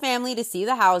whole family to see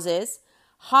the houses.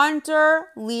 Hunter,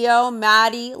 Leo,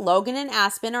 Maddie, Logan, and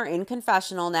Aspen are in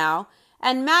confessional now.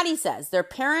 And Maddie says their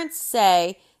parents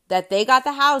say that they got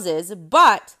the houses,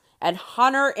 but, and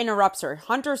Hunter interrupts her.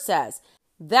 Hunter says,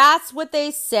 that's what they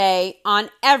say on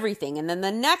everything. And then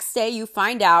the next day you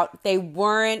find out they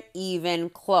weren't even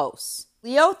close.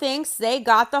 Leo thinks they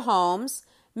got the homes.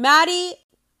 Maddie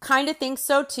kind of thinks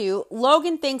so too.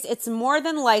 Logan thinks it's more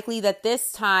than likely that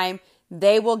this time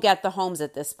they will get the homes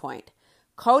at this point.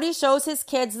 Cody shows his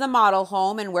kids the model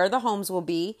home and where the homes will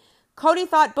be. Cody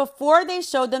thought before they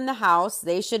showed them the house,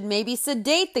 they should maybe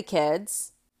sedate the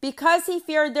kids because he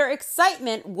feared their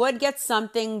excitement would get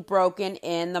something broken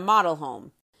in the model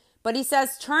home. But he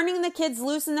says turning the kids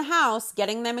loose in the house,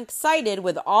 getting them excited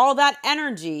with all that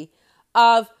energy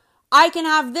of, I can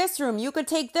have this room, you could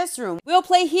take this room, we'll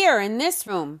play here in this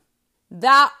room.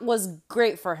 That was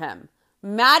great for him.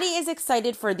 Maddie is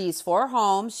excited for these 4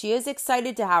 homes. She is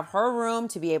excited to have her room,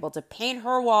 to be able to paint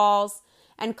her walls.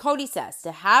 And Cody says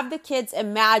to have the kids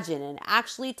imagine and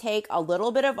actually take a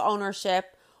little bit of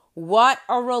ownership, what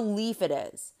a relief it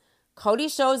is. Cody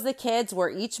shows the kids where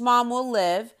each mom will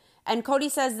live. And Cody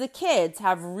says the kids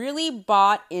have really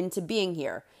bought into being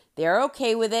here. They're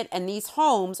okay with it, and these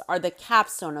homes are the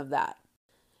capstone of that.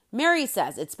 Mary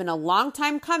says it's been a long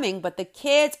time coming, but the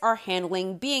kids are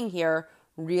handling being here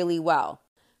really well.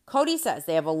 Cody says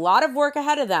they have a lot of work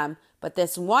ahead of them, but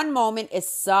this one moment is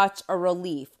such a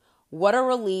relief. What a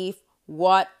relief.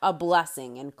 What a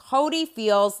blessing. And Cody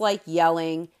feels like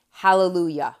yelling,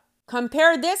 hallelujah.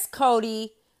 Compare this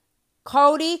Cody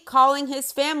calling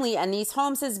his family and these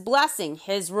homes his blessing,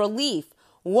 his relief,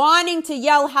 wanting to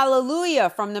yell hallelujah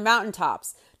from the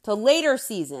mountaintops, to later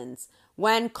seasons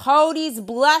When Cody's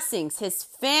blessings, his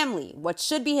family, what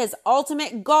should be his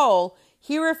ultimate goal,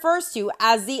 he refers to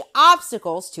as the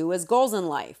obstacles to his goals in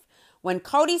life. When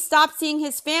Cody stopped seeing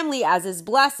his family as his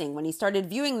blessing, when he started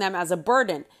viewing them as a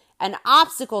burden, an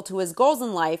obstacle to his goals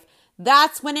in life,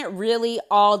 that's when it really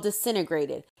all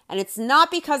disintegrated. And it's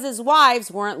not because his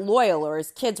wives weren't loyal or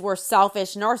his kids were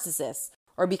selfish narcissists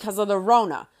or because of the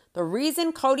Rona. The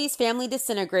reason Cody's family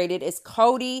disintegrated is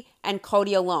Cody and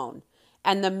Cody alone.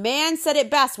 And the man said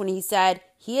it best when he said,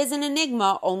 he is an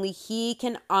enigma only he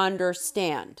can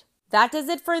understand. That does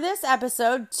it for this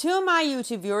episode. To my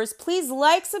YouTube viewers, please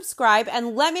like, subscribe,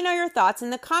 and let me know your thoughts in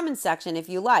the comments section if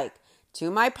you like. To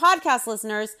my podcast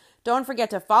listeners, don't forget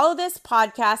to follow this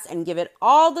podcast and give it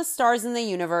all the stars in the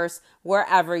universe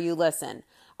wherever you listen.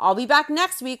 I'll be back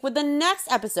next week with the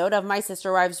next episode of my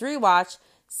Sister Wives Rewatch,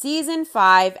 Season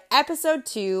 5, Episode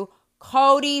 2,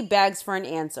 Cody Begs for an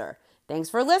Answer. Thanks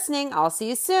for listening. I'll see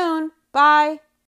you soon. Bye.